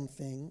you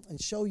something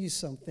and show you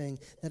something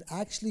that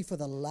actually for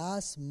the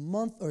last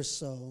month or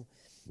so,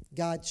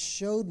 God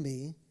showed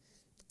me,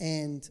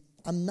 and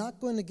I'm not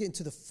going to get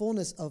into the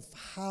fullness of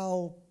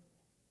how.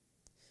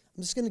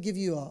 I'm just going to give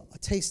you a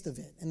taste of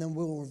it, and then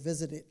we'll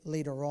revisit it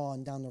later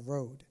on down the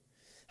road.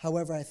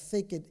 However, I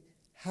think it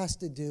has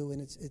to do,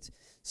 and it's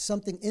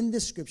something in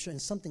this scripture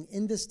and something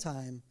in this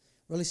time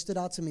really stood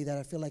out to me that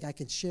I feel like I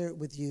can share it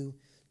with you,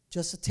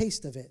 just a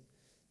taste of it,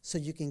 so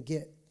you can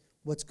get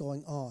what's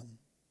going on.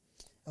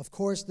 Of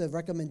course, the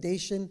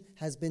recommendation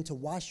has been to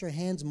wash your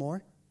hands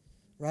more,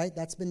 right?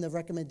 That's been the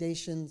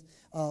recommendation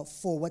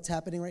for what's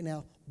happening right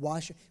now.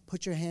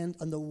 Put your hand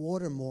under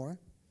water more,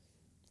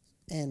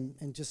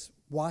 and just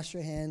wash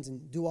your hands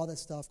and do all that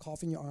stuff.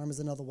 Cough in your arm is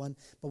another one,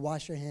 but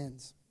wash your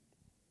hands.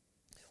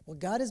 What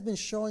God has been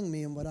showing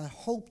me, and what I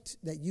hoped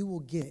that you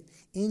will get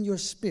in your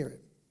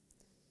spirit,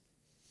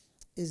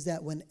 is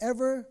that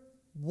whenever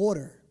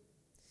water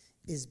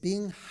is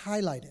being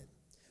highlighted,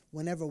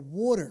 whenever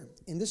water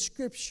in the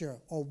scripture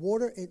or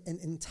water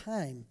in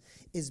time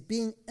is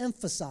being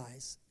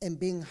emphasized and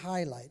being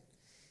highlighted,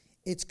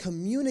 it's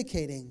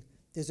communicating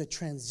there's a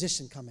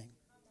transition coming.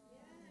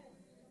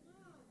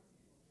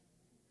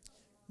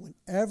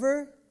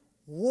 Whenever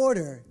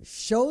water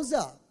shows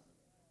up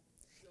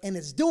and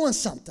it's doing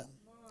something,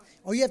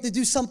 or you have to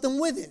do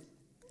something with it,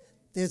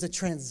 there's a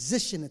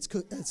transition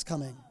that's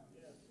coming.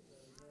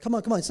 Come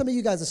on. Some of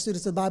you guys are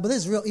students of the Bible. This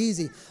is real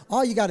easy.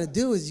 All you got to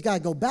do is you got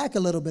to go back a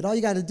little bit. All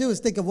you got to do is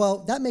think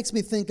of, that makes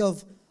me think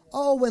of,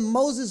 when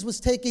Moses was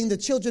taking the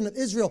children of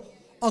Israel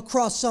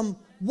across some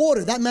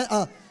water. That meant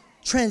a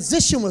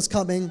transition was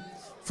coming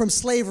from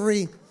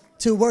slavery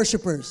to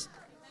worshipers.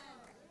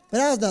 But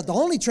that was not the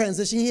only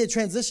transition. He had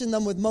transitioned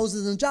them with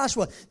Moses and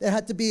Joshua. There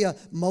had to be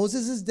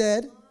Moses is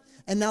dead,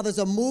 and now there's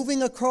a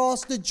moving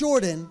across the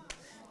Jordan,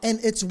 and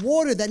it's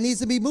water that needs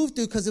to be moved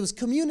through because it was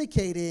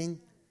communicating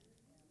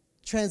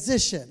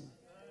transition.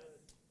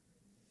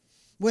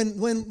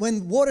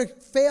 When water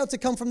failed to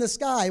come from the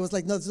sky, it was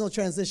like, no, there's no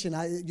transition.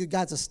 You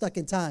guys are stuck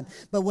in time.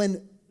 But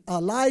when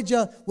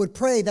Elijah would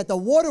pray that the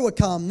water would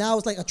come, now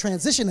it's like a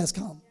transition has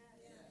come.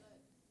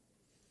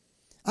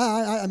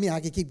 I mean, I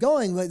could keep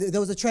going. There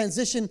was a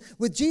transition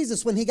with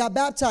Jesus when he got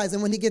baptized.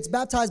 And when he gets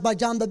baptized by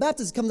John the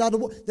Baptist, comes out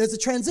of, there's a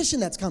transition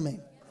that's coming.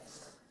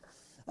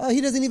 He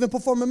doesn't even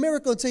perform a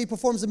miracle until he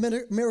performs a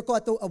miracle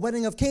at the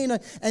wedding of Cana.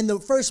 And the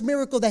first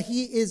miracle that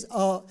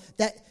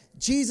that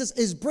Jesus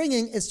is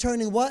bringing is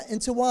turning what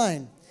into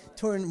wine?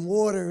 Turning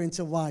water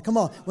into wine. Come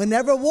on.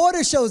 Whenever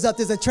water shows up,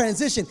 there's a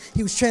transition.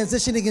 He was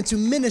transitioning into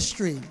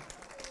ministry.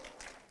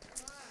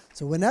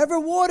 So whenever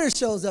water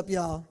shows up,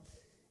 y'all,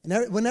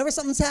 and whenever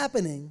something's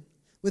happening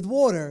with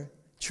water,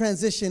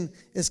 transition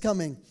is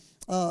coming.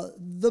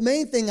 The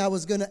main thing I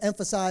was going to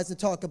emphasize and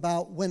talk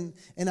about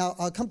and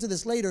I'll come to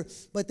this later,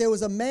 but there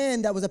was a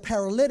man that was a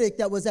paralytic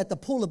that was at the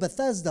pool of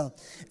Bethesda,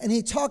 and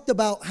he talked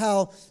about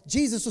how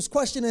Jesus was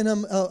questioning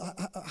him,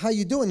 how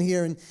you doing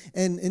here,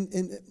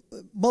 and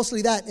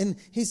mostly that, and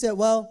he said,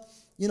 well,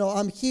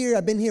 I'm here,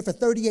 I've been here for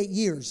 38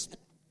 years.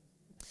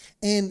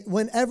 And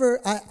whenever,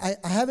 I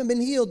haven't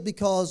been healed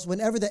because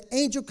whenever the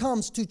angel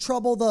comes to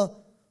trouble the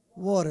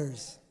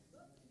waters.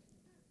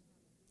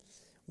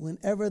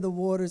 Whenever the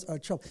waters are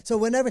troubled. So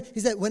whenever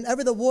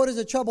the waters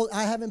are troubled,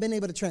 I haven't been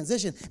able to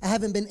transition. I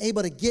haven't been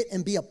able to get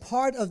and be a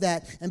part of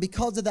that. And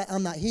because of that,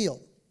 I'm not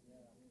healed.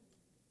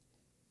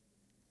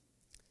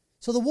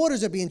 So the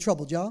waters are being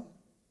troubled, y'all.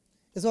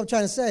 That's what I'm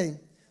trying to say.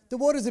 The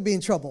waters are being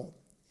troubled.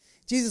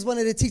 Jesus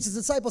wanted to teach his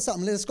disciples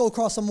something. Let us go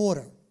across some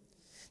water.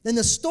 Then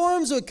the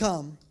storms would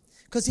come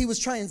because he was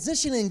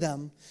transitioning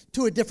them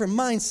to a different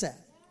mindset.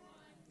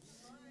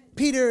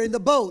 Peter in the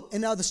boat,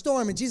 and now the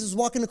storm, and Jesus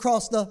walking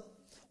across the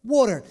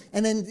water.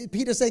 And then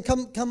Peter saying,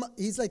 come,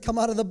 he's like, come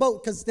out of the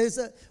boat, because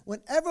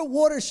whenever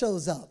water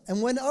shows up,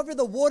 and whenever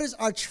the waters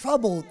are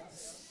troubled,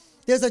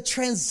 there's a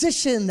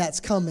transition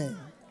that's coming.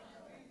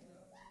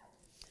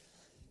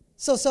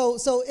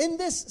 So in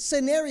this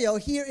scenario,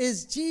 here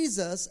is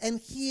Jesus,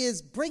 and he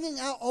is bringing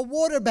out a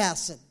water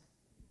basin.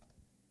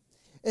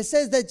 It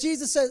says that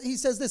Jesus says, he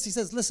says this, he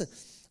says, listen,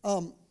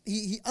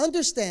 he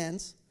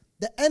understands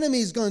the enemy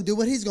is going to do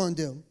what he's going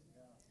to do.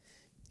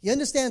 He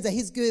understands that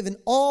he's given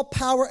all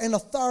power and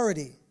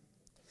authority.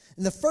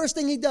 And the first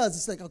thing he does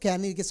is like, okay, I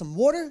need to get some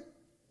water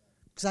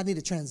because I need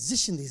to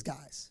transition these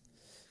guys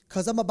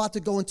because I'm about to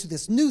go into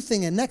this new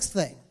thing and next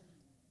thing.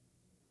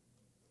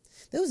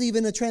 There was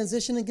even a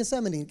transition in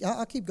Gethsemane.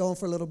 I'll keep going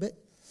for a little bit.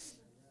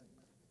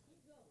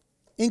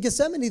 In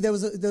Gethsemane, there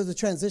was a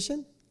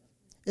transition.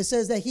 It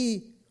says that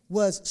he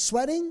was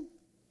sweating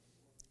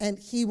and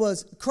he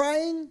was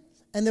crying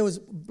and there was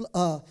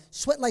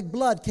sweat like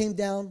blood came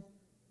down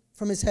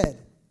from his head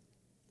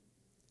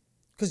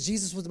because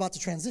Jesus was about to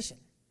transition.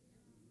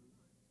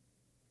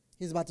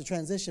 He was about to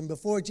transition.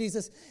 Before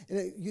Jesus,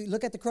 you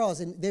look at the cross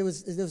and there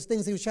was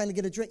things he was trying to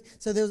get a drink.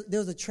 So there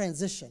was a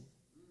transition.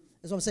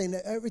 That's what I'm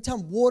saying. Every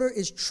time water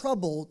is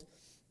troubled,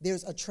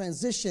 there's a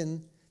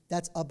transition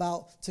that's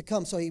about to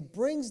come. So he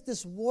brings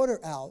this water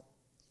out,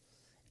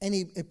 and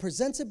he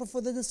presents it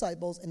before the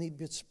disciples, and he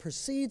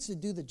proceeds to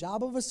do the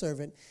job of a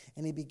servant,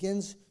 and he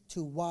begins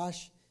to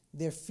wash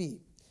their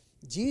feet.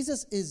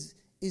 Jesus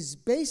is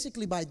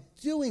basically, by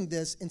doing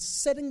this and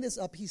setting this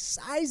up, he's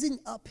sizing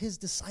up his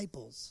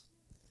disciples.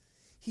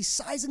 He's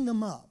sizing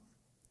them up.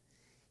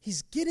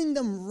 He's getting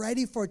them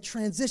ready for a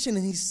transition,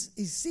 and he's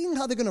seeing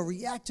how they're going to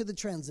react to the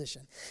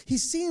transition.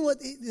 He's seeing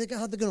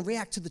how they're going to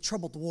react to the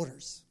troubled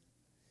waters.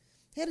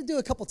 He had to do it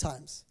a couple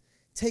times.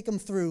 Take them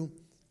through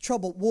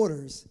troubled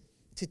waters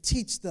to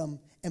teach them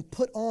and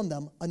put on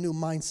them a new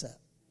mindset.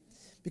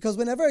 Because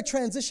whenever a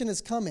transition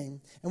is coming,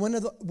 and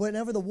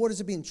whenever the waters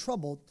are being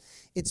troubled,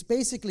 it's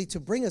basically to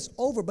bring us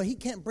over, but he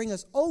can't bring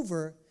us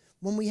over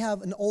when we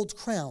have an old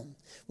crown,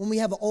 when we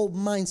have an old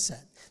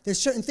mindset. There's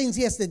certain things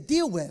he has to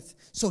deal with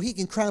so he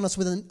can crown us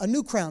with a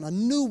new crown, a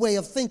new way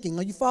of thinking.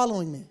 Are you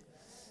following me?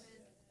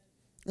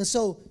 And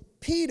so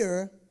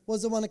Peter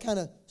was the one that kind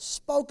of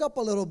spoke up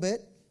a little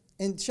bit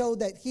and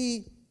showed that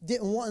he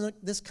didn't want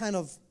this kind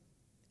of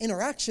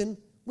interaction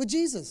with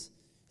Jesus.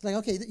 He's like,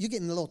 okay, you're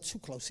getting a little too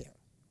close here.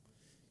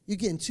 You're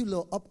getting too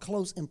little up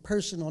close and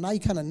personal. Now you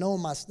kind of know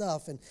my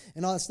stuff and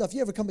all that stuff.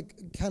 You ever come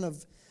kind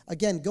of,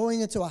 again,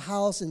 going into a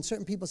house, in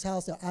certain people's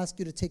house, they'll ask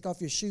you to take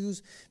off your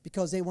shoes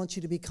because they want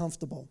you to be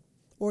comfortable.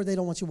 Or they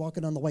don't want you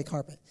walking on the white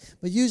carpet.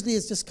 But usually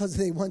it's just because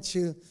they want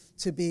you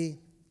to be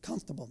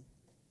comfortable.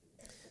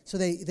 So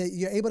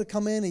you're able to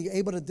come in and you're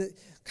able to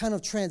kind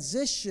of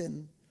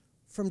transition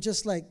from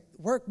just like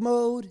work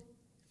mode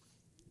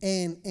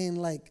and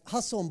like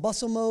hustle and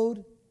bustle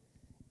mode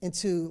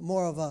into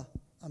more of a,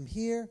 I'm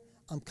here,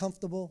 I'm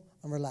comfortable,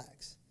 I'm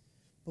relaxed.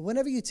 But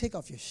whenever you take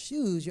off your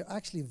shoes, you're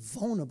actually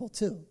vulnerable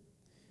too,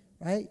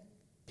 right?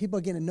 People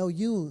are getting to know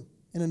you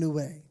in a new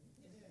way.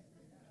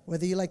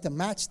 Whether you like to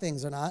match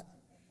things or not,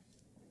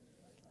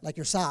 like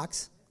your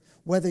socks,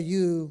 whether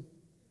you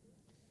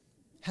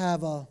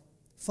have a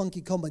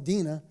funky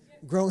comedina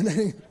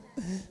growing,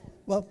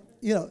 well,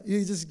 you know,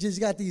 you just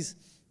got these,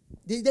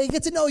 they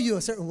get to know you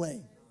a certain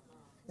way.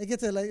 They get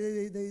to, like,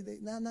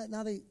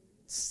 now they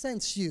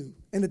sense you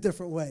in a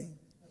different way.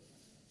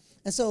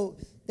 And so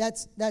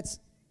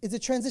it's a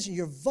transition.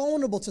 You're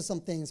vulnerable to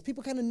some things.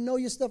 People kind of know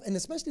your stuff, and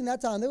especially in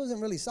that time, there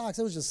wasn't really socks.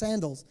 It was just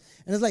sandals,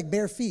 and it's like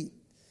bare feet.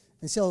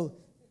 And so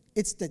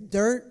it's the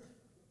dirt,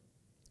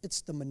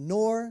 it's the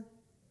manure,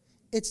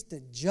 it's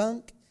the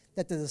junk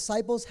that the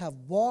disciples have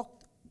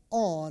walked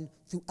on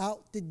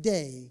throughout the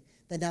day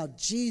that now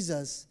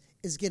Jesus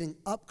is getting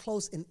up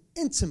close and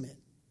intimate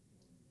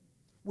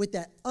with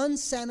that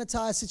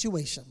unsanitized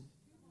situation.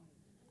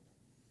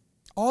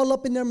 All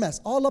up in their mess,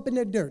 all up in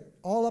their dirt,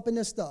 all up in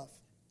their stuff.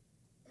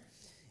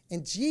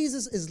 And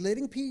Jesus is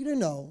letting Peter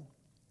know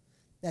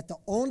that the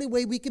only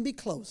way we can be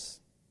close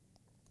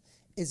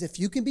is if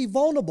you can be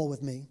vulnerable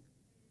with me.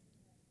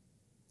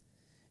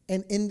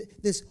 And in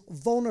this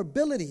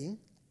vulnerability,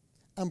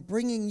 I'm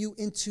bringing you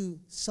into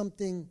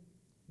something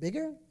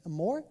bigger and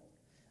more.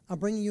 I'm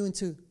bringing you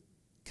into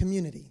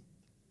community.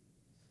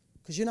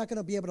 Because you're not going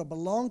to be able to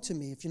belong to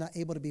me if you're not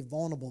able to be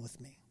vulnerable with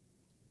me.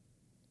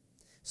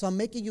 So I'm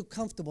making you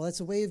comfortable. That's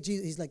the way of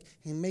Jesus. He's like,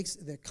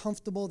 they're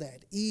comfortable, they're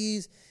at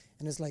ease.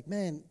 And it's like,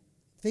 man,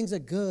 things are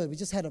good. We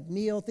just had a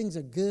meal, things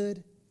are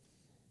good.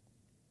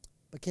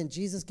 But can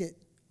Jesus get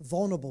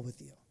vulnerable with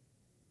you?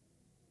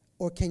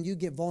 Or can you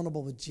get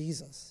vulnerable with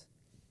Jesus?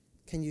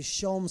 Can you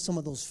show him some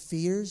of those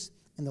fears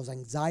and those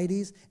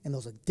anxieties and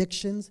those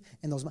addictions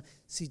and those?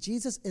 See,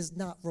 Jesus is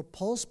not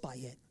repulsed by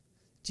it.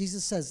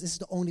 Jesus says this is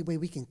the only way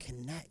we can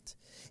connect.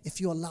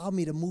 If you allow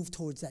me to move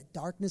towards that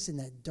darkness and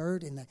that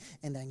dirt and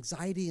the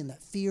anxiety and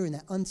that fear and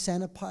that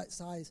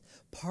unsanitized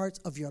parts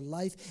of your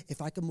life,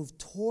 if I can move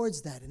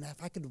towards that and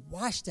if I could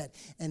wash that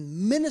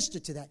and minister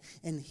to that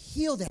and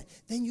heal that,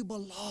 then you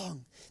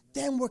belong.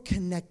 Then we're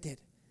connected.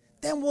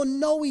 Then we'll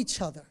know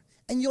each other.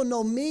 And you'll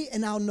know me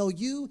and I'll know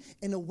you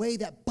in a way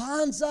that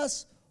bonds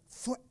us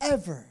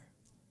forever.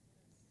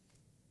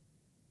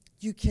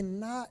 You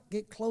cannot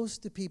get close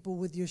to people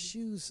with your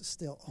shoes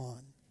still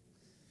on.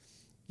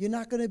 You're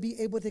not going to be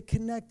able to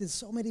connect. And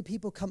so many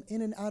people come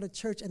in and out of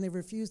church and they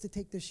refuse to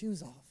take their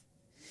shoes off.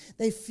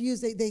 They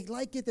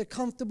like it, they're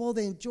comfortable,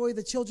 they enjoy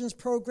the children's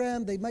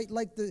program, they might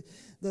like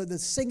the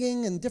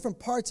singing and different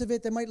parts of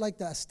it, they might like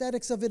the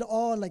aesthetics of it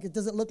all, like it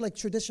doesn't look like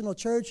traditional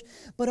church,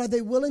 but are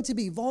they willing to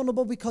be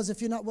vulnerable? Because if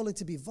you're not willing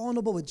to be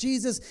vulnerable with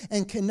Jesus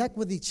and connect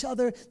with each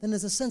other, then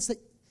there's a sense that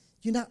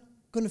you're not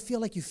going to feel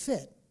like you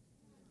fit.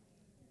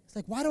 It's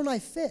like, why don't I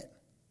fit?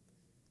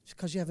 It's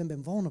because you haven't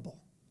been vulnerable.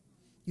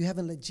 You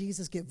haven't let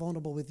Jesus get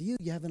vulnerable with you.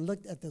 You haven't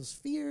looked at those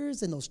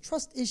fears and those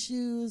trust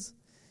issues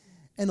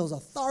and those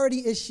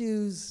authority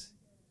issues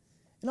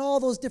and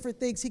all those different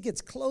things. He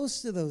gets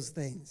close to those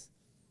things.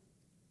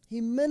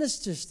 He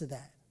ministers to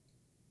that.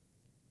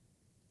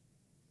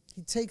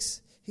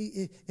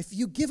 If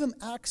you give him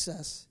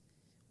access,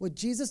 what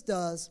Jesus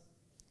does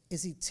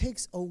is he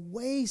takes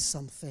away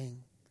something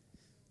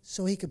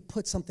so he could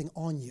put something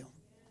on you.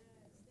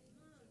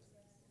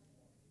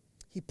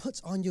 He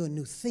puts on you a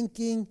new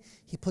thinking.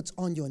 He puts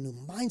on you a new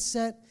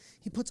mindset.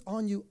 He puts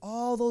on you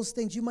all those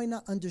things. You might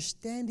not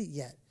understand it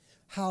yet,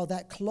 how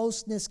that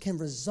closeness can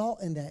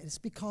result in that. It's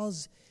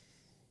because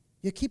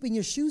you're keeping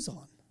your shoes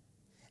on.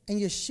 And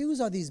your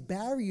shoes are these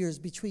barriers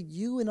between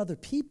you and other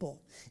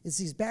people. It's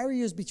these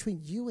barriers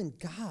between you and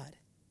God.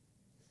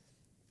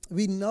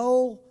 We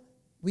know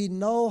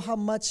how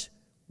much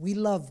we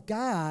love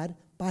God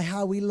by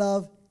how we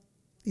love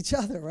each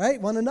other,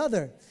 right? One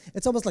another.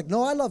 It's almost like,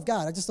 no, I love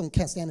God. I just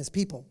can't stand his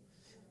people.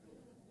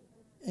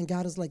 And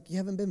God is like, you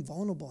haven't been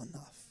vulnerable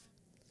enough.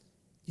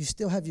 You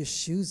still have your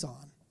shoes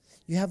on.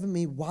 You haven't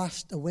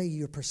washed away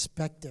your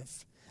perspective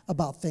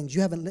about things.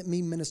 You haven't let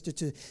me minister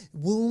to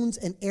wounds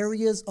and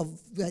areas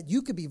that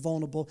you could be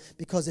vulnerable,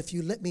 because if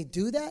you let me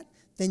do that,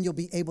 then you'll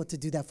be able to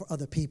do that for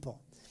other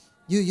people.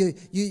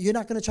 You're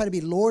not going to try to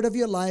be Lord of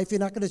your life. You're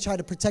not going to try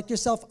to protect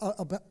yourself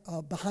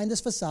behind this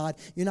facade.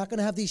 You're not going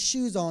to have these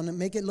shoes on and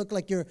make it look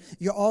like you're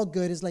all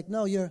good. It's like,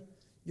 no, you're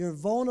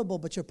vulnerable,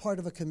 but you're part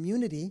of a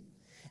community.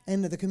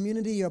 And the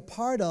community you're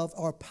part of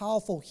are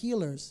powerful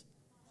healers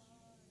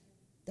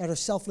that are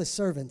selfless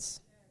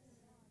servants.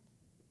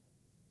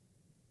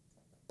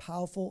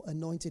 Powerful,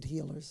 anointed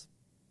healers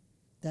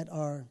that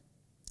are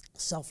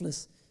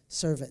selfless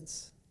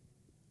servants.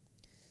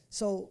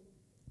 So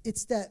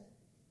it's that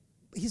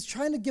he's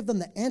trying to give them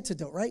the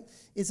antidote, right?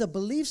 It's a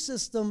belief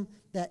system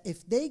that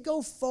if they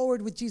go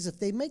forward with Jesus, if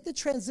they make the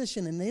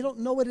transition and they don't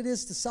know what it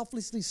is to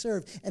selflessly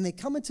serve, and they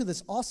come into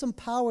this awesome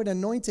power and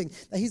anointing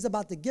that he's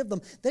about to give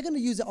them, they're going to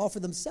use it all for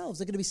themselves.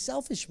 They're going to be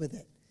selfish with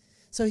it.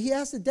 So he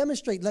has to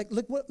demonstrate, like,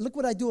 look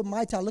what I do with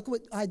my talent. Look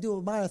what I do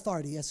with my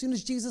authority. As soon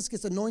as Jesus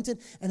gets anointed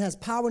and has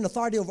power and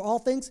authority over all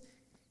things,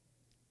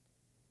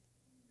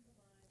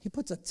 he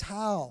puts a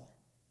towel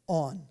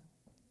on.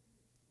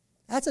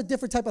 That's a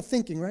different type of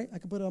thinking, right? I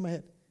can put it on my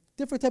head.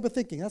 Different type of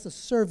thinking. That's a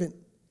servant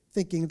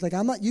thinking. It's like,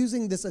 I'm not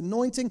using this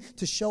anointing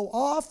to show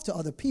off to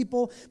other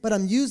people, but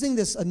I'm using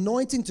this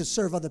anointing to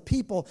serve other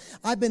people.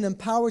 I've been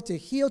empowered to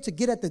heal, to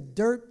get at the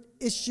dirt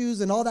issues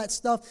and all that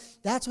stuff.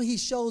 That's what he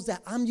shows,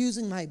 that I'm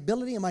using my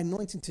ability and my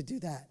anointing to do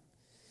that.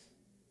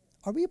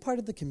 Are we a part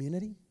of the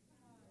community?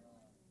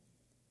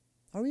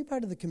 Are we a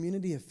part of the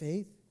community of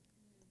faith?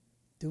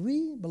 Do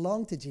we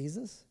belong to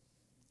Jesus?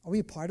 Are we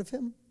a part of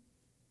him?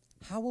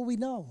 How will we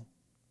know?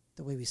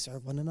 The way we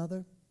serve one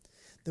another,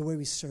 the way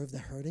we serve the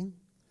hurting,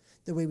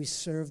 the way we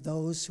serve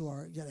those who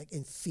are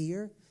in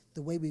fear,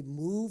 the way we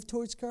move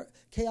towards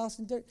chaos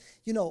and dirt.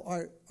 You know,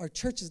 our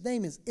church's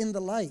name is In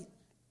the Light.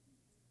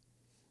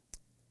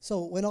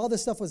 So when all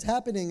this stuff was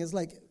happening, it's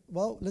like,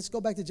 well, let's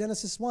go back to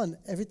Genesis 1.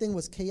 Everything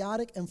was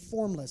chaotic and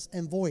formless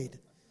and void.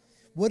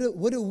 What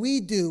do we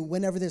do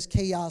whenever there's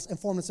chaos and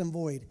formless and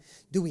void?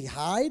 Do we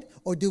hide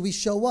or do we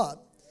show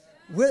up?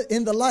 We're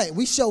in the light.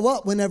 We show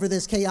up whenever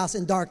there's chaos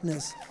and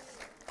darkness.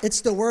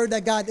 It's the word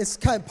that God, it's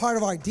kind of part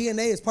of our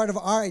DNA. It's part of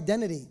our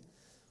identity.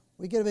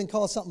 We could have been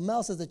called something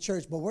else as a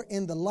church, but we're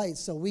in the light.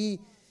 So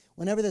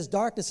whenever there's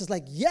darkness, it's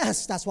like,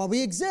 yes, that's why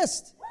we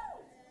exist.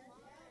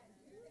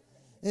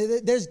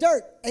 There's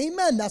dirt.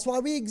 Amen. That's why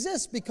we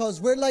exist,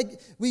 because we're like,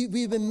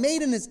 we've been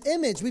made in his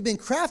image. We've been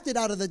crafted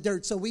out of the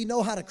dirt, so we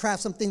know how to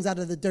craft some things out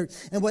of the dirt.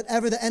 And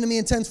whatever the enemy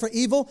intends for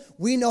evil,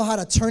 we know how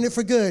to turn it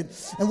for good.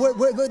 And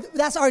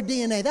that's our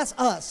DNA. That's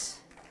us.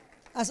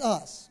 That's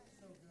us.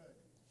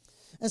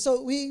 And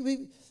so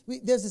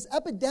there's this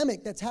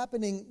epidemic that's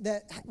happening,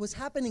 that was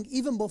happening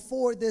even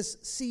before this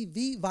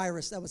CV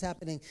virus that was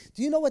happening.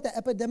 Do you know what the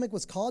epidemic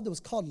was called? It was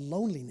called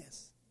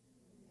loneliness.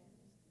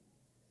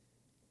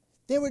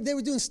 They were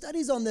doing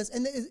studies on this,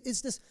 and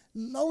it's this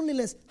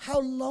loneliness,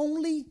 how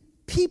lonely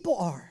people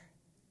are.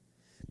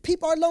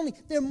 People are lonely.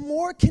 They're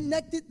more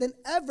connected than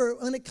ever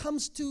when it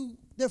comes to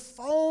their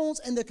phones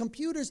and their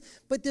computers,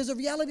 but there's a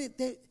reality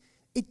that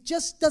it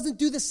just doesn't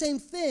do the same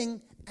thing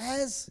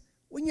as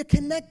when you're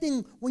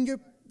connecting, when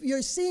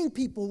you're seeing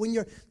people, when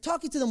you're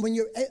talking to them, when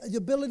your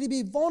ability to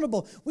be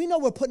vulnerable. We know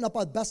we're putting up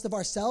our best of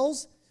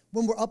ourselves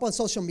when we're up on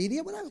social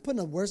media. We're not putting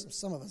the worst.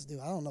 Some of us do.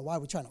 I don't know why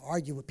we're trying to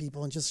argue with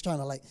people and just trying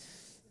to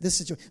this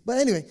situation. But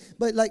anyway,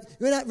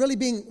 you're not really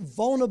being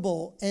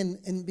vulnerable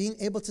and being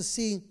able to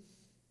see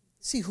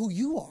see who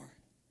you are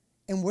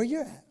and where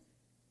you're at.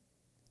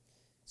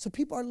 So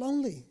people are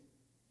lonely.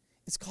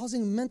 It's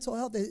causing mental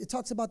health. It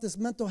talks about this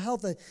mental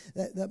health,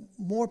 that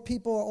more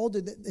people are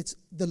older. It's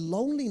the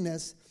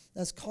loneliness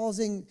that's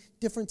causing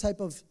different type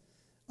of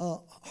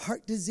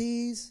heart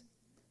disease,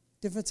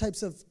 different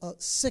types of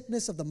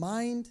sickness of the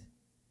mind.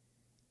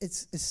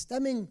 It's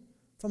stemming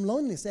from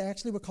loneliness. They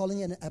actually were calling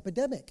it an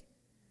epidemic.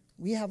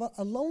 We have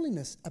a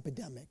loneliness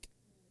epidemic.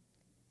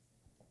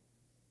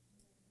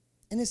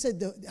 And it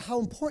said how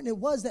important it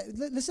was that,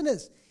 listen to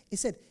this. It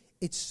said,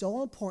 it's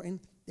so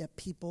important that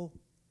people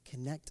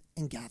connect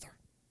and gather.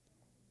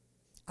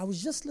 I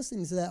was just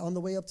listening to that on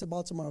the way up to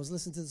Baltimore. I was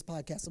listening to this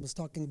podcast. I was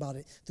talking about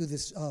it through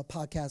this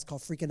podcast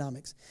called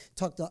Freakonomics.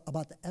 Talked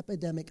about the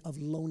epidemic of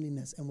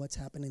loneliness and what's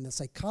happening, the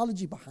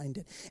psychology behind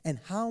it, and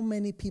how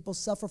many people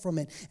suffer from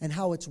it, and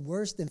how it's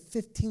worse than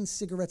 15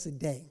 cigarettes a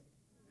day.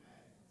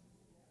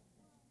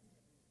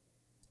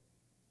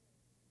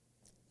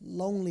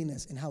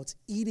 Loneliness and how it's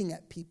eating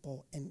at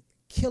people and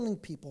killing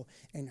people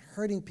and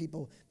hurting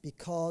people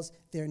because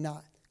they're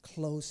not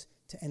close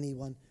to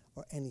anyone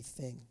or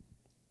anything.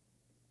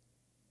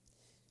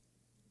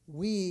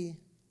 We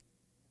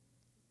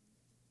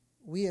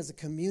as a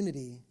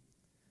community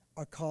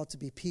are called to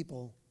be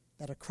people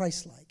that are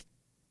Christ-like.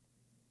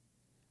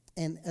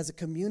 And as a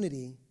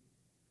community,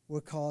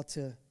 we're called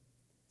to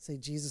say,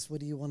 Jesus, what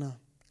do you want to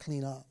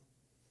clean up?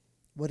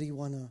 What do you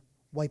want to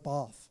wipe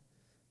off?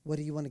 What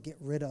do you want to get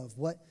rid of?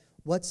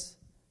 What's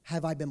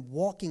have I been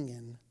walking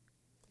in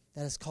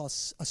that has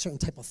caused a certain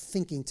type of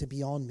thinking to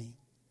be on me?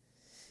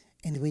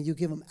 And when you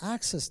give him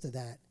access to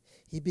that,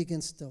 he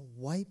begins to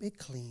wipe it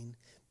clean,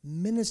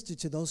 minister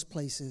to those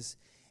places,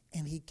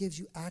 and he gives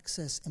you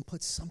access and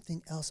puts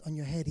something else on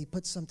your head. He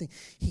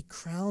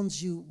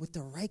crowns you with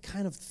the right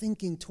kind of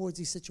thinking towards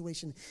these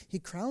situations. He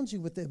crowns you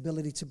with the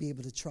ability to be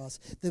able to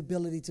trust, the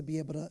ability to be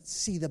able to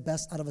see the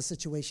best out of a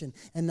situation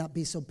and not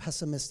be so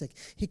pessimistic.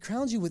 He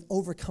crowns you with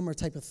overcomer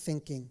type of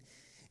thinking,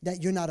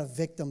 that you're not a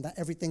victim, that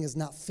everything is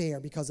not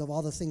fair because of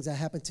all the things that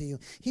happen to you.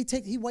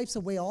 He wipes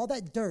away all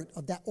that dirt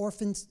of that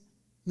orphan's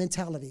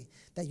mentality,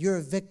 that you're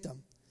a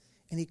victim.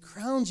 And he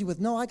crowns you with,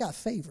 no, I got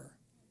favor.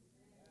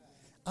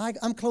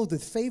 I'm clothed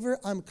with favor.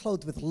 I'm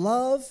clothed with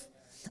love.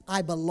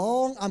 I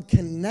belong. I'm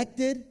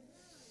connected.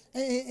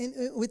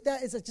 And with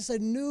that, it's just a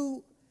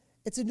new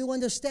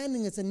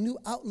understanding. It's a new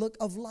outlook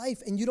of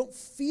life. And you don't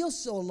feel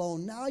so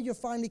alone. Now you're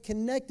finally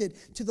connected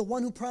to the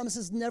one who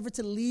promises never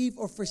to leave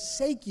or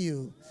forsake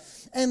you.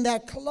 And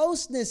that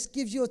closeness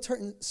gives you a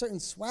certain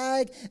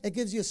swag. It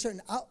gives you a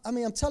certain,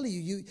 I'm telling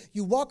you,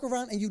 you walk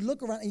around and you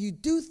look around and you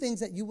do things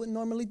that you wouldn't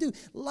normally do.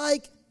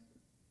 Like,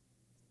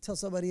 tell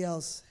somebody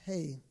else,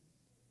 hey,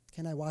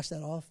 can I wash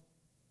that off?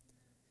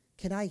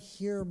 Can I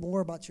hear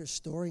more about your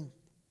story?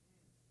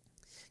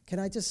 Can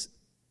I just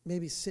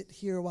maybe sit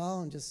here a while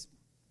and just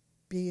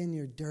be in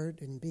your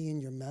dirt and be in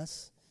your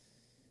mess?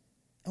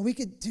 And we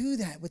could do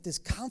that with this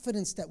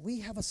confidence that we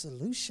have a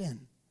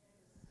solution,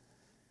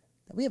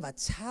 that we have a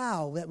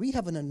towel, that we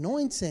have an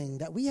anointing,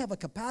 that we have a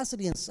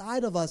capacity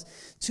inside of us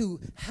to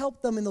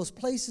help them in those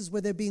places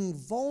where they're being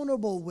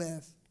vulnerable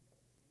with,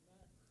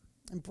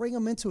 and bring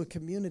them into a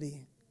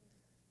community.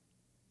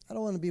 I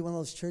don't want to be one of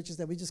those churches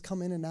that we just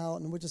come in and out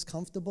and we're just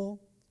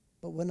comfortable,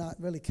 but we're not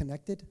really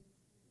connected.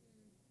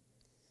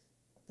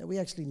 That we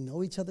actually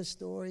know each other's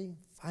story,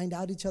 find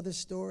out each other's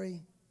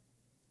story,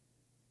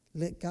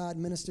 let God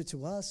minister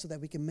to us so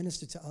that we can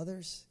minister to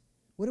others.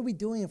 What are we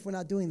doing if we're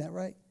not doing that,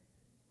 right?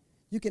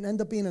 You can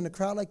end up being in a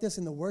crowd like this,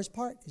 and the worst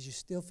part is you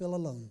still feel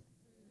alone.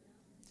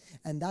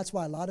 And that's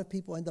why a lot of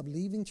people end up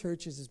leaving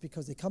churches, is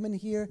because they come in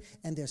here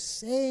and they're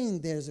saying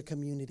there's a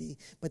community,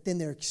 but then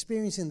they're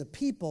experiencing the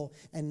people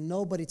and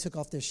nobody took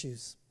off their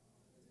shoes.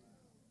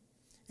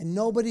 And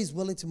nobody's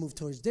willing to move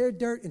towards their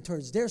dirt and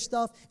towards their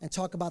stuff and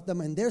talk about them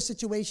and their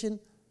situation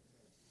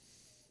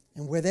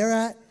and where they're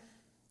at.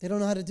 They don't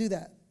know how to do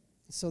that.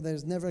 So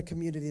there's never a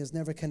community, there's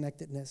never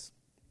connectedness.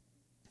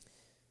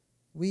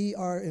 We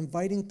are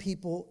inviting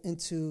people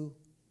into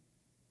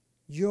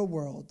your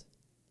world,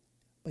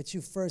 but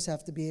you first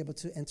have to be able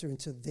to enter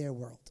into their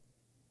world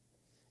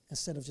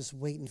instead of just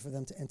waiting for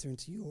them to enter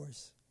into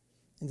yours.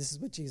 And this is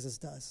what Jesus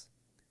does.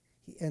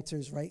 He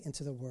enters right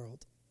into the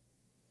world.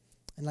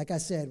 And like I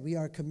said, we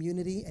are a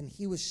community, and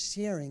he was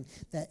sharing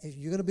that if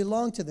you're going to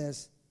belong to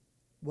this,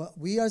 well,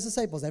 we as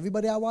disciples,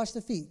 everybody I wash the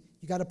feet,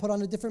 you got to put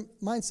on a different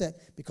mindset,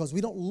 because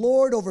we don't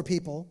lord over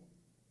people.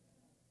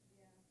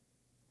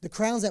 The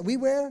crowns that we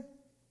wear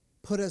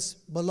put us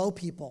below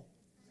people.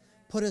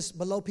 Put us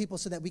below people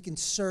so that we can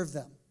serve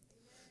them.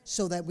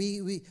 So that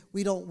we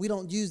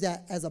don't use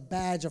that as a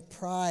badge of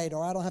pride,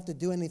 or I don't have to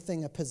do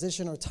anything, a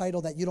position or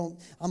title that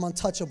I'm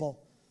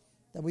untouchable.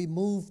 That we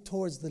move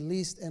towards the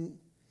least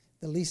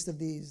of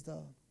these,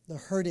 the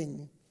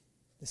hurting,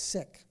 the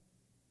sick,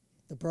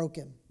 the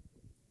broken.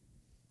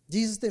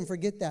 Jesus didn't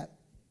forget that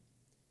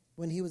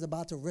when he was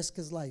about to risk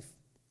his life.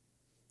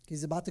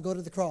 He's about to go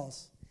to the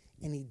cross,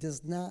 and he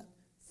does not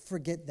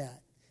forget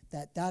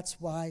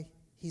that's why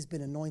he's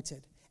been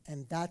anointed,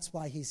 and that's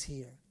why he's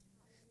here.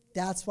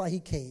 That's why he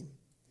came.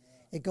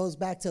 It goes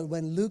back to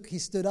when Luke, he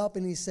stood up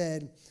and he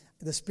said,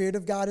 the Spirit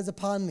of God is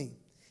upon me.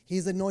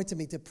 He's anointed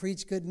me to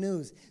preach good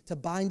news, to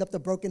bind up the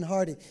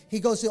brokenhearted. He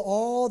goes through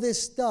all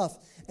this stuff,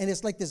 and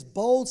it's like this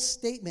bold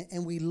statement,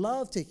 and we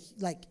love to,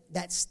 like,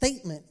 that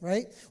statement,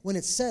 right? When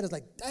it's said, it's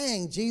like,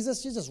 dang,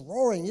 Jesus, you're just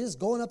roaring. You're just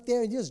going up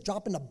there, and you're just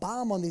dropping a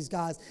bomb on these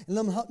guys and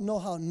let them know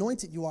how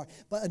anointed you are.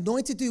 But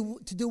anointed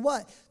to do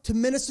what? To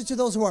minister to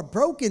those who are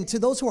broken, to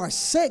those who are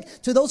sick,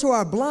 to those who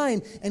are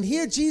blind. And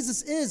here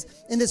Jesus is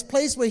in this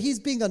place where he's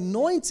being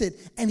anointed,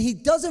 and he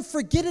doesn't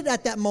forget it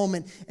at that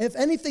moment. If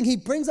anything, he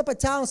brings up a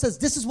towel and says,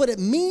 this is what it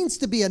means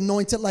to be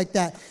anointed like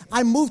that.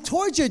 I move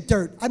towards your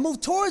dirt. I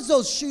move towards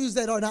those shoes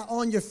that are not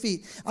on your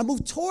feet. I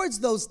move towards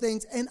those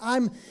things, and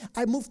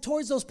I move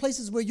towards those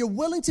places where you're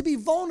willing to be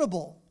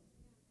vulnerable.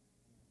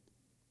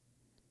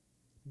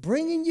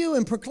 Bringing you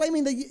and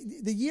proclaiming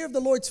the year of the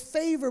Lord's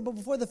favor, but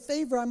before the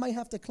favor, I might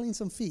have to clean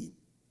some feet.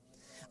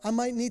 I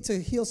might need to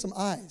heal some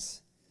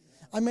eyes.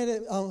 I might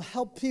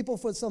help people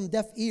with some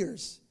deaf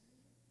ears.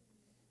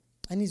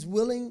 And he's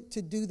willing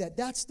to do that.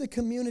 That's the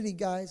community,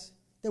 guys,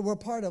 that we're a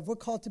part of. We're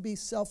called to be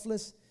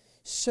selfless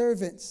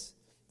servants.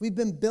 We've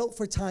been built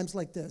for times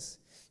like this.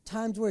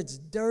 Times where it's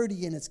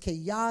dirty and it's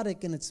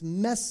chaotic and it's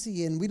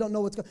messy and we don't know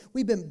what's going on.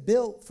 We've been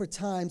built for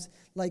times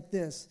like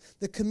this.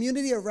 The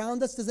community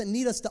around us doesn't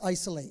need us to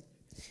isolate.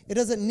 It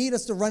doesn't need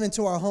us to run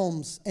into our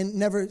homes and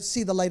never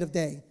see the light of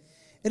day.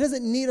 It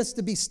doesn't need us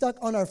to be stuck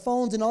on our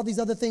phones and all these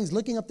other things,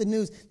 looking up the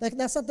news.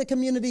 That's not the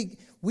community.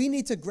 We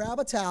need to grab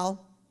a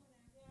towel.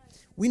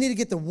 We need to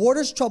get the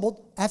waters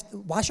troubled.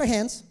 Wash our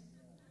hands.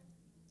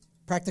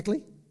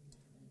 Practically.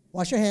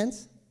 Wash your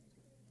hands.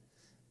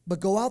 But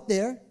go out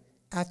there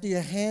after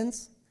your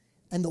hands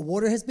and the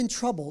water has been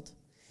troubled,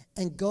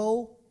 and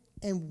go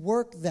and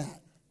work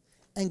that,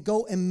 and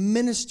go and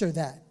minister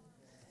that,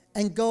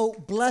 and go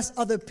bless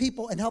other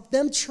people and help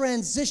them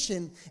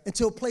transition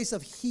into a place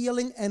of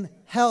healing and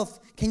health.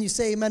 Can you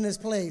say amen in this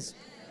place?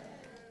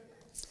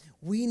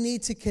 We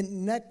need to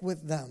connect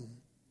with them,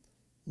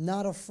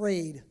 not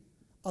afraid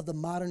of the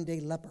modern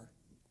day leper.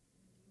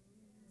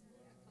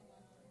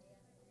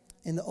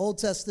 In the Old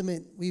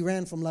Testament, we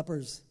ran from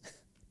lepers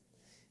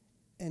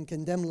and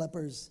condemn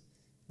lepers.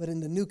 But in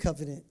the New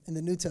Covenant, in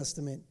the New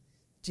Testament,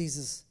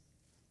 Jesus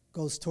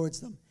goes towards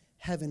them.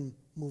 Heaven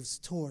moves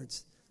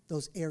towards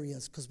those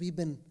areas because we've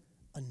been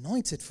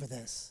anointed for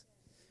this.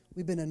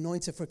 We've been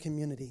anointed for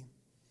community.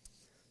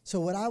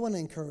 So what I want to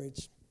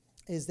encourage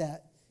is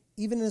that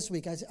even this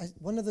week,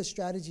 one of the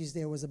strategies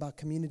there was about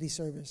community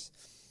service.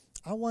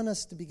 I want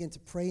us to begin to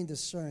pray and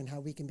discern how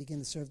we can begin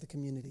to serve the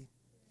community.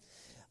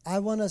 I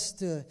want us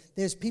to,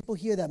 there's people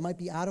here that might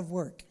be out of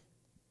work.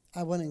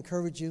 I want to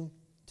encourage you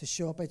to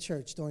show up at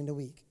church during the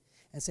week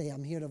and say,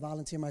 I'm here to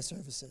volunteer my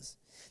services.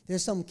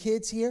 There's some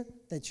kids here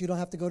that you don't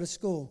have to go to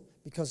school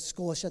because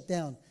school is shut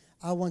down.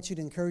 I want you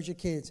to encourage your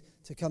kids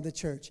to come to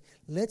church.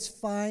 Let's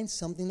find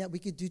something that we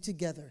could do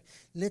together.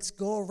 Let's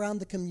go around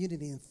the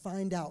community and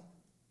find out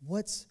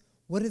what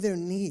are their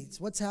needs,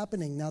 what's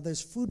happening. Now,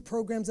 there's food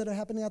programs that are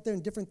happening out there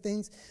and different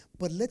things,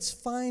 but let's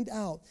find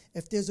out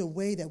if there's a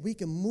way that we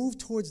can move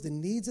towards the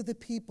needs of the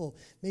people.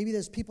 Maybe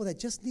there's people that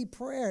just need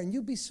prayer, and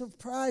you'd be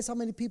surprised how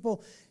many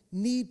people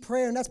need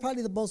prayer, and that's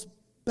probably the most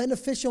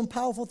beneficial and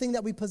powerful thing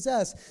that we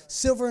possess.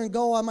 Silver and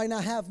gold I might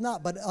not have,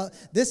 but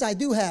this I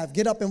do have.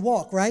 Get up and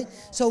walk, right?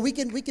 So we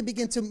can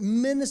begin to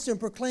minister and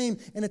proclaim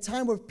in a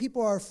time where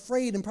people are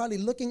afraid and probably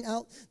looking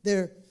out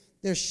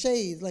their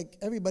shade, like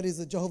everybody's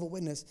a Jehovah's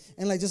Witness,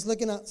 and like just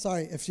looking out.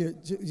 Sorry if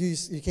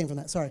you came from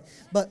that. Sorry,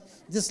 but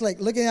just like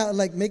looking out,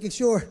 like making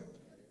sure,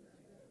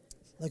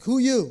 like who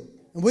you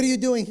and what are you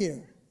doing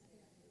here,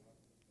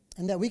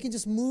 and that we can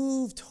just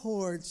move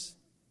towards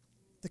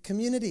the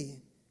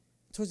community,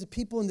 towards the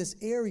people in this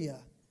area.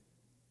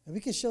 And we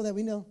can show that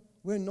we know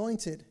we're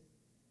anointed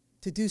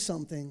to do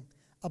something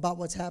about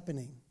what's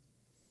happening.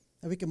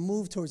 And we can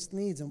move towards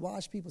needs and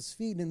wash people's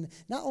feet. And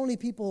not only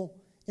people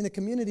in the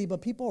community,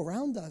 but people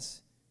around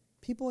us.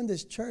 People in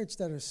this church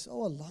that are so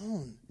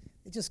alone.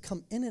 They just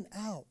come in and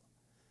out.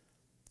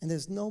 And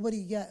there's nobody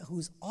yet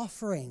who's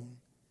offering.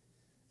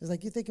 It's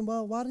like you're thinking,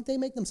 well, why don't they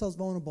make themselves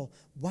vulnerable?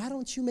 Why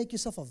don't you make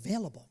yourself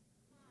available?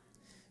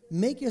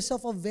 Make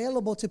yourself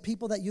available to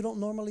people that you don't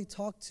normally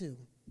talk to.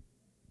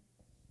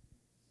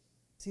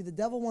 See, the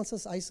devil wants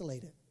us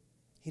isolated.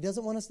 He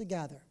doesn't want us to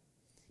gather.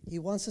 He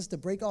wants us to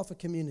break off a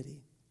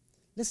community.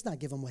 Let's not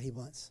give him what he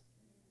wants.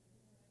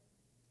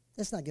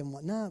 Let's not give him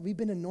what. Nah, we've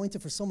been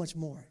anointed for so much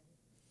more.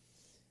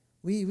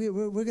 We're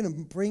going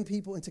to bring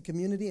people into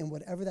community and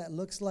whatever that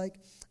looks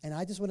like. And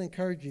I just want to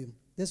encourage you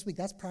this week,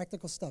 that's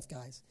practical stuff,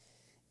 guys,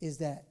 is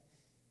that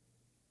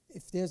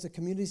if there's a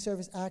community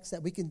service acts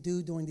that we can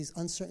do during these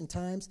uncertain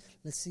times,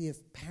 let's see if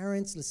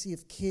parents, let's see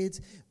if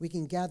kids, we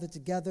can gather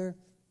together.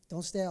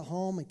 Don't stay at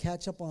home and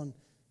catch up on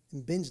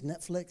and binge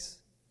Netflix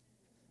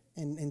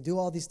and do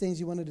all these things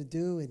you wanted to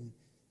do and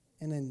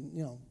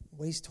then,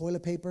 waste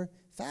toilet paper.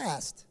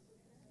 Fast.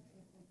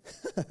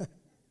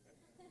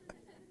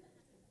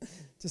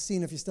 Just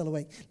seeing if you're still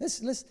awake.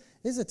 This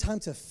is a time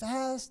to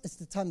fast. It's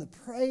the time to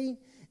pray.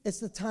 It's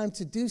the time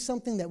to do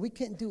something that we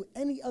can't do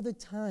any other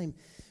time.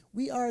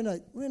 We're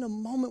in a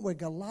moment where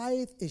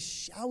Goliath is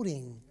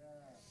shouting.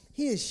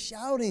 He is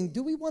shouting.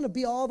 Do we want to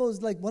be all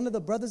those, like one of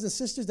the brothers and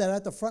sisters that are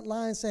at the front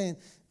line saying,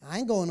 I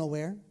ain't going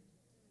nowhere?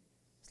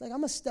 It's like, I'm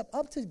going to step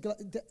up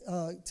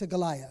to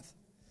Goliath.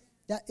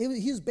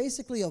 He was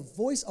basically a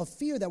voice of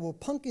fear that were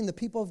punking the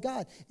people of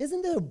God.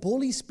 Isn't there a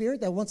bully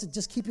spirit that wants to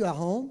just keep you at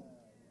home?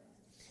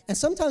 And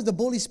sometimes the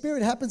bully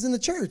spirit happens in the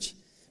church.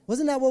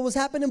 Wasn't that what was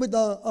happening with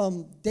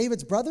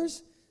David's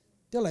brothers?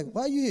 They're like,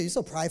 why are you here? You're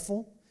so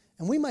prideful.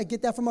 And we might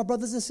get that from our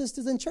brothers and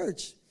sisters in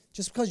church.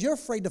 Just because you're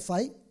afraid to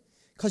fight,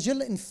 because you're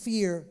letting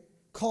fear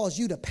cause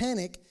you to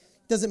panic,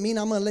 doesn't mean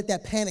I'm going to let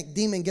that panic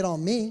demon get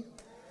on me.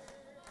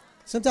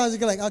 Sometimes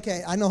you're like,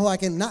 okay, I know who I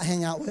can not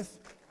hang out with.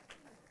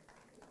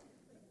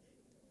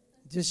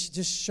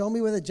 Just show me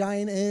where the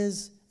giant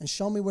is and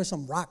show me where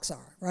some rocks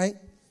are, right?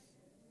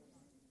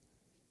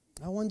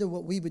 I wonder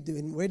what we would do.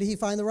 And where did he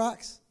find the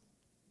rocks?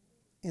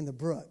 In the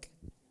brook,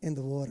 in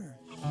the water.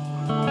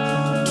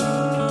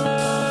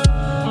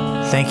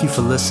 Thank you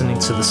for listening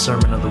to the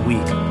Sermon of the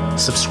Week.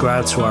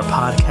 Subscribe to our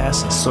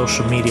podcast and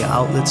social media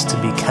outlets to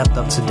be kept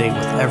up to date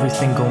with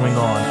everything going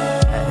on